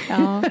ni?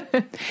 Ja.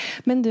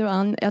 Men du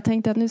Ann, jag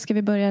tänkte att nu ska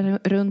vi börja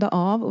runda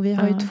av. Och vi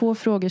har ju 2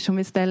 frågor som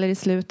vi ställer i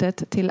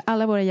slutet till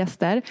alla våra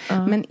gäster.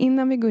 Men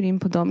innan vi går in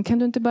på dem, kan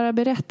du inte bara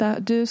berätta,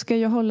 du ska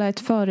ju hålla ett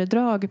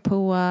föredrag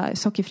på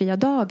Sockerfria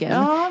dagen.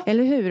 Ja.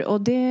 Eller hur?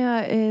 Och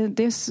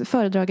det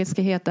föredraget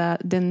ska heta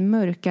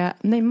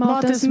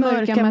Matens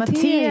mörka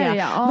materia.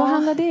 Ja. Vad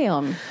handlar det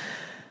om?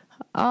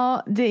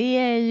 Ja, det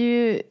är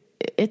ju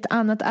ett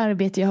annat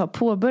arbete jag har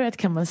påbörjat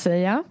kan man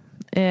säga.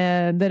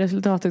 Där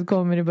resultatet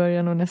kommer i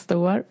början av nästa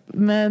år.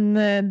 Men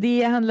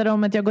det handlar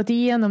om att jag har gått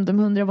igenom de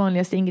 100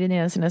 vanligaste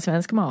ingredienserna i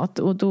svensk mat.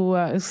 Och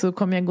då så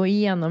kommer jag gå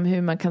igenom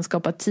hur man kan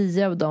skapa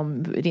 10 av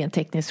dem rent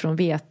tekniskt från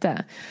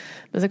vete.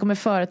 Men så kommer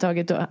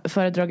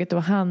föredraget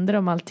att handla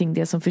om allting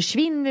det som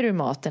försvinner ur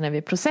maten när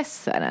vi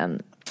processar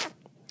den.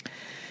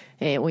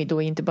 Och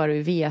då inte bara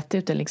ur vete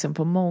utan liksom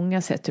på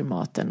många sätt ur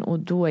maten. Och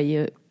då är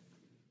ju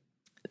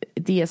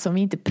det som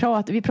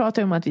vi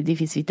pratar ju om att det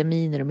finns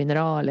vitaminer och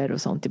mineraler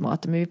och sånt i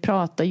maten, men vi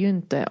pratar ju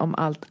inte om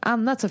allt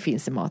annat som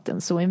finns i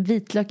maten. Så en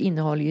vitlök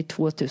innehåller ju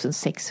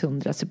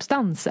 2600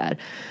 substanser,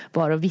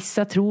 varav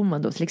vissa tror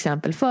man då till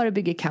exempel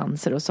förebygger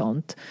cancer och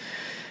sånt.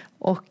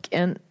 Och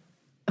en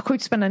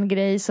sjukt spännande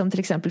grej som till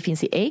exempel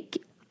finns i ägg,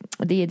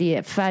 det är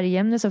det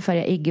färgämne som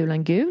färgar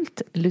äggulan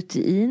gult,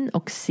 lutein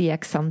och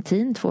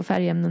zeaxanthin, 2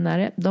 färgämnen är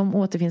det. De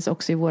återfinns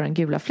också i våran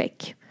gula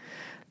fläck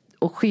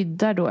och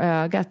skyddar då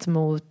ögat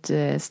mot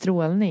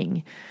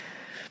strålning.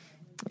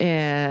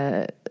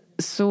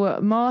 Så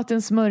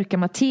matens mörka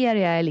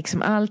materia är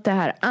liksom allt det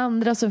här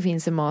andra som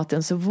finns i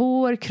maten, så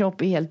vår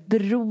kropp är helt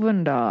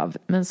beroende av,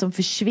 men som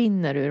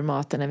försvinner ur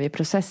maten när vi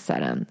processar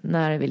den,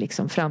 när vi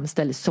liksom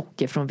framställer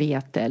socker från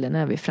vete eller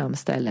när vi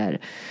framställer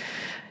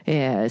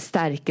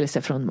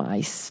stärkelse från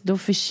majs. Då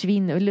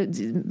försvinner,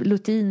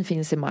 lutein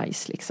finns i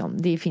majs liksom.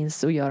 Det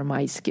finns och gör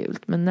majs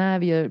gult. Men när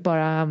vi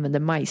bara använder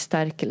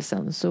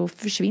majsstärkelsen så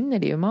försvinner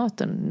det ur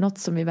maten. Något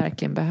som vi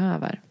verkligen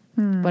behöver.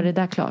 Var det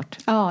där klart?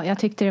 Ja, jag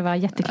tyckte det var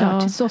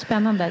jätteklart. Ja. Så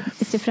spännande.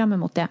 Vi ser fram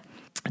emot det.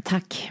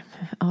 Tack.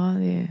 Ja,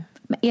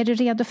 Men är du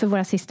redo för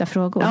våra sista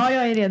frågor? Ja,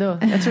 jag är redo.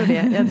 Jag tror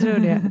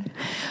det.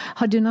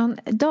 Har du någon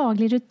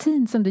daglig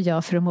rutin som du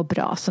gör för att må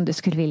bra som du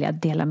skulle vilja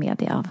dela med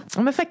dig av?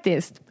 Ja, men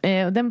faktiskt.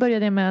 Den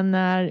började med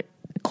när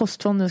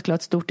Kostfonden skulle ha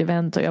ett stort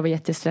event och jag var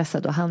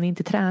jättestressad och hann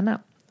inte träna.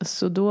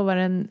 Så då var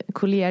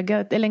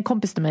det en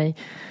kompis till mig.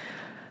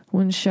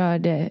 Hon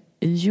körde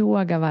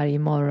yoga varje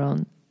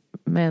morgon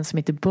med en som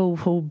heter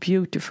Boho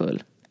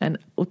Beautiful. En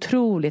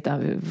otroligt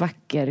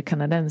vacker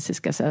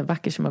kanadensiska, så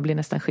vacker som man blir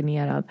nästan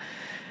generad.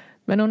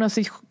 Men hon har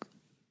så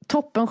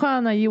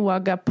toppensköna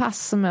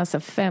yogapass som är så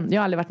jag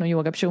har aldrig varit någon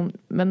yogaperson,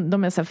 men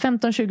de är så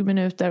 15-20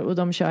 minuter och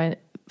de kör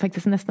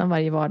faktiskt nästan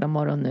varje vardag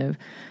morgon nu.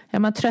 Är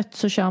man trött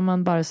så kör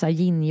man bara så här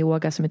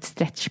yin-yoga som ett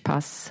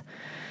stretchpass.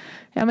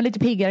 Ja, men lite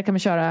piggare kan man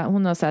köra.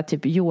 Hon har så här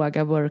typ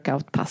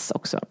yoga-workout-pass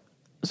också.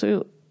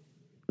 Så,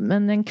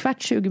 men en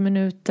 15-20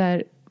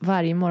 minuter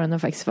varje morgon har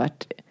faktiskt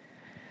varit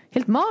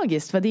helt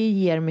magiskt, vad det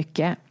ger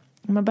mycket.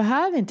 Man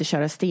behöver inte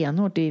köra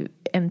stenhårt i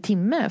 1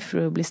 timme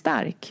för att bli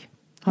stark,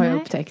 har jag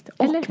upptäckt.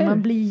 Och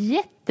man blir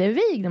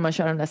jättevig när man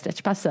kör de där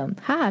stretchpassen.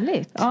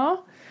 Härligt.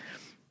 Ja.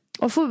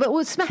 Och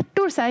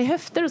smärtor så här, i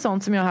höfter och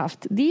sånt som jag har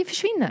haft, det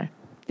försvinner.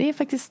 Det är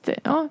faktiskt,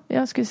 ja,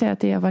 jag skulle säga att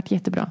det har varit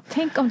jättebra.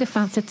 Tänk om det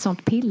fanns ett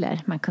sånt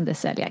piller man kunde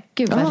sälja.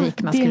 Gud vad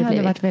rik man skulle bli. Det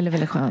hade varit väldigt,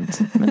 väldigt skönt.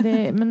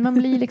 Men man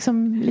blir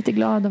liksom lite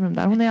glad av de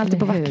där. Hon är alltid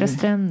på vackra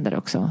stränder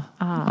också.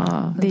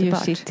 Det är ju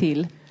sitt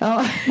till.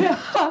 Ja.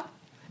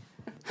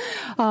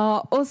 Ja,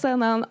 och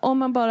sen om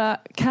man bara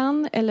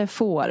kan eller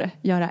får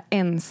göra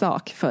en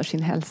sak för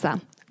sin hälsa,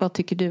 vad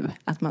tycker du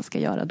att man ska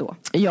göra då?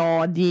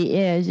 Ja, det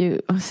är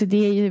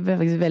ju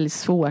väldigt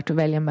svårt att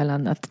välja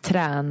mellan att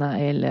träna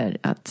eller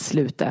att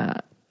sluta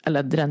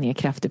eller dra ner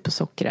kraftigt på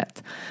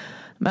sockret.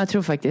 Men jag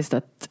tror faktiskt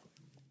att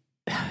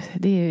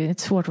det är ett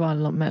svårt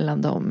val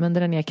mellan dem. Men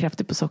dra ner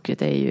kraftigt på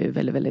sockret är ju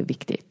väldigt, väldigt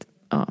viktigt.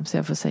 Ja, så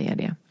jag får säga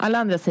det. Alla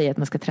andra säger att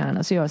man ska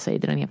träna, så jag säger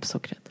dra ner på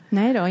sockret.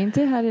 Nej då,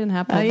 inte här i den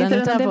här podden. Inte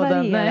utan det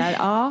varierar.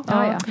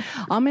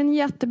 Ja, men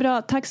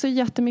jättebra. Tack så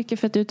jättemycket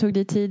för att du tog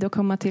dig tid att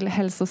komma till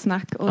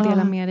Hälsosnack och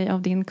dela med dig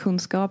av din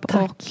kunskap.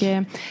 Tack. Och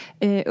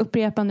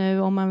upprepa nu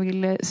om man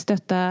vill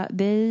stötta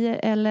dig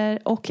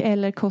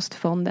eller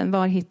Kostfonden.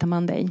 Var hittar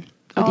man dig?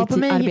 Ja, på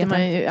mig hittar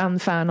man ju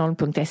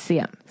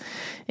anfernholm.se.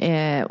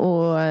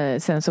 Och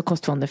sen så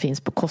Kostfonden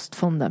finns på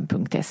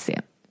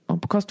kostfonden.se.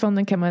 Och på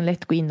Kostfonden kan man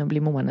lätt gå in och bli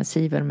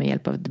månadsgivare med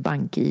hjälp av ett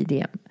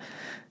bank-ID.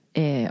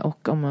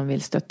 Och om man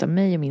vill stötta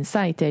mig och min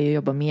sajt, jag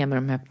jobbar med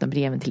de här öppna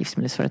breven till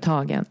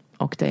livsmedelsföretagen.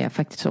 Och där jag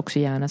faktiskt också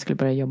gärna skulle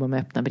börja jobba med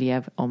öppna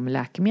brev om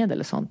läkemedel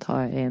och sånt,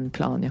 har en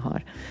plan jag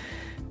har.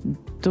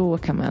 Då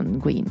kan man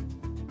gå in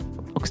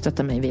och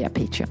stötta mig via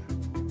Patreon.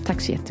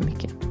 Tack så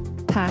jättemycket.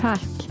 Tack.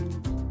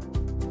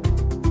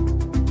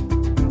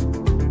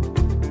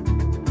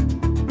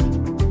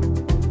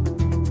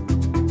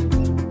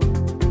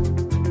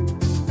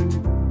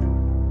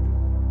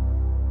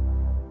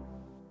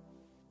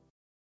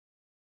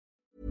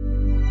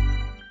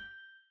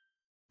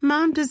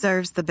 Mom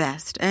deserves the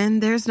best,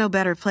 and there's no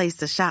better place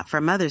to shop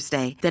for Mother's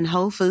Day than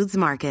Whole Foods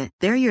Market.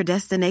 They're your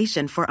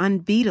destination for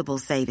unbeatable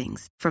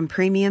savings, from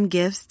premium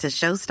gifts to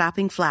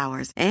show-stopping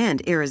flowers and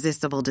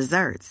irresistible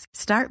desserts.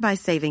 Start by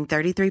saving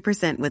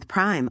 33% with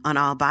Prime on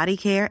all body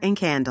care and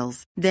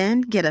candles.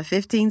 Then get a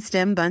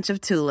 15-stem bunch of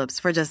tulips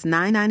for just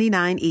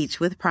 $9.99 each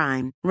with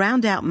Prime.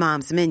 Round out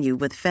Mom's menu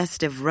with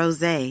festive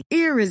rosé,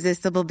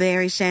 irresistible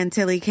berry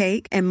chantilly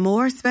cake, and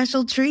more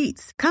special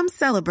treats. Come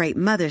celebrate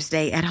Mother's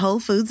Day at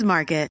Whole Foods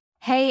Market.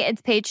 Hey,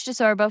 it's Paige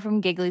DeSorbo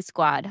from Giggly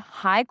Squad.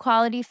 High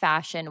quality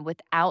fashion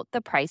without the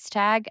price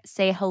tag.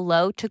 Say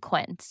hello to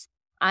Quince.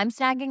 I'm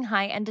snagging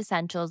high-end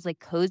essentials like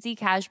cozy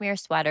cashmere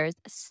sweaters,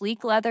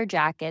 sleek leather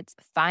jackets,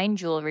 fine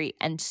jewelry,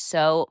 and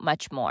so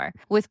much more.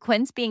 With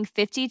Quince being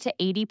 50 to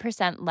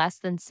 80% less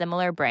than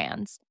similar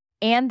brands.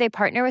 And they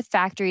partner with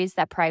factories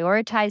that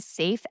prioritize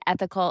safe,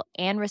 ethical,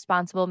 and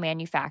responsible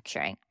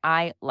manufacturing.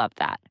 I love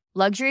that.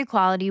 Luxury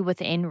quality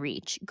within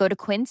reach. Go to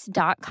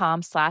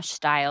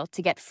quince.com/style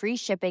to get free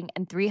shipping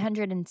and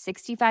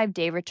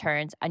 365-day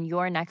returns on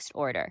your next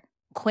order.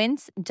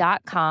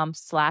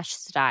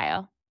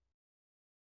 Quince.com/style.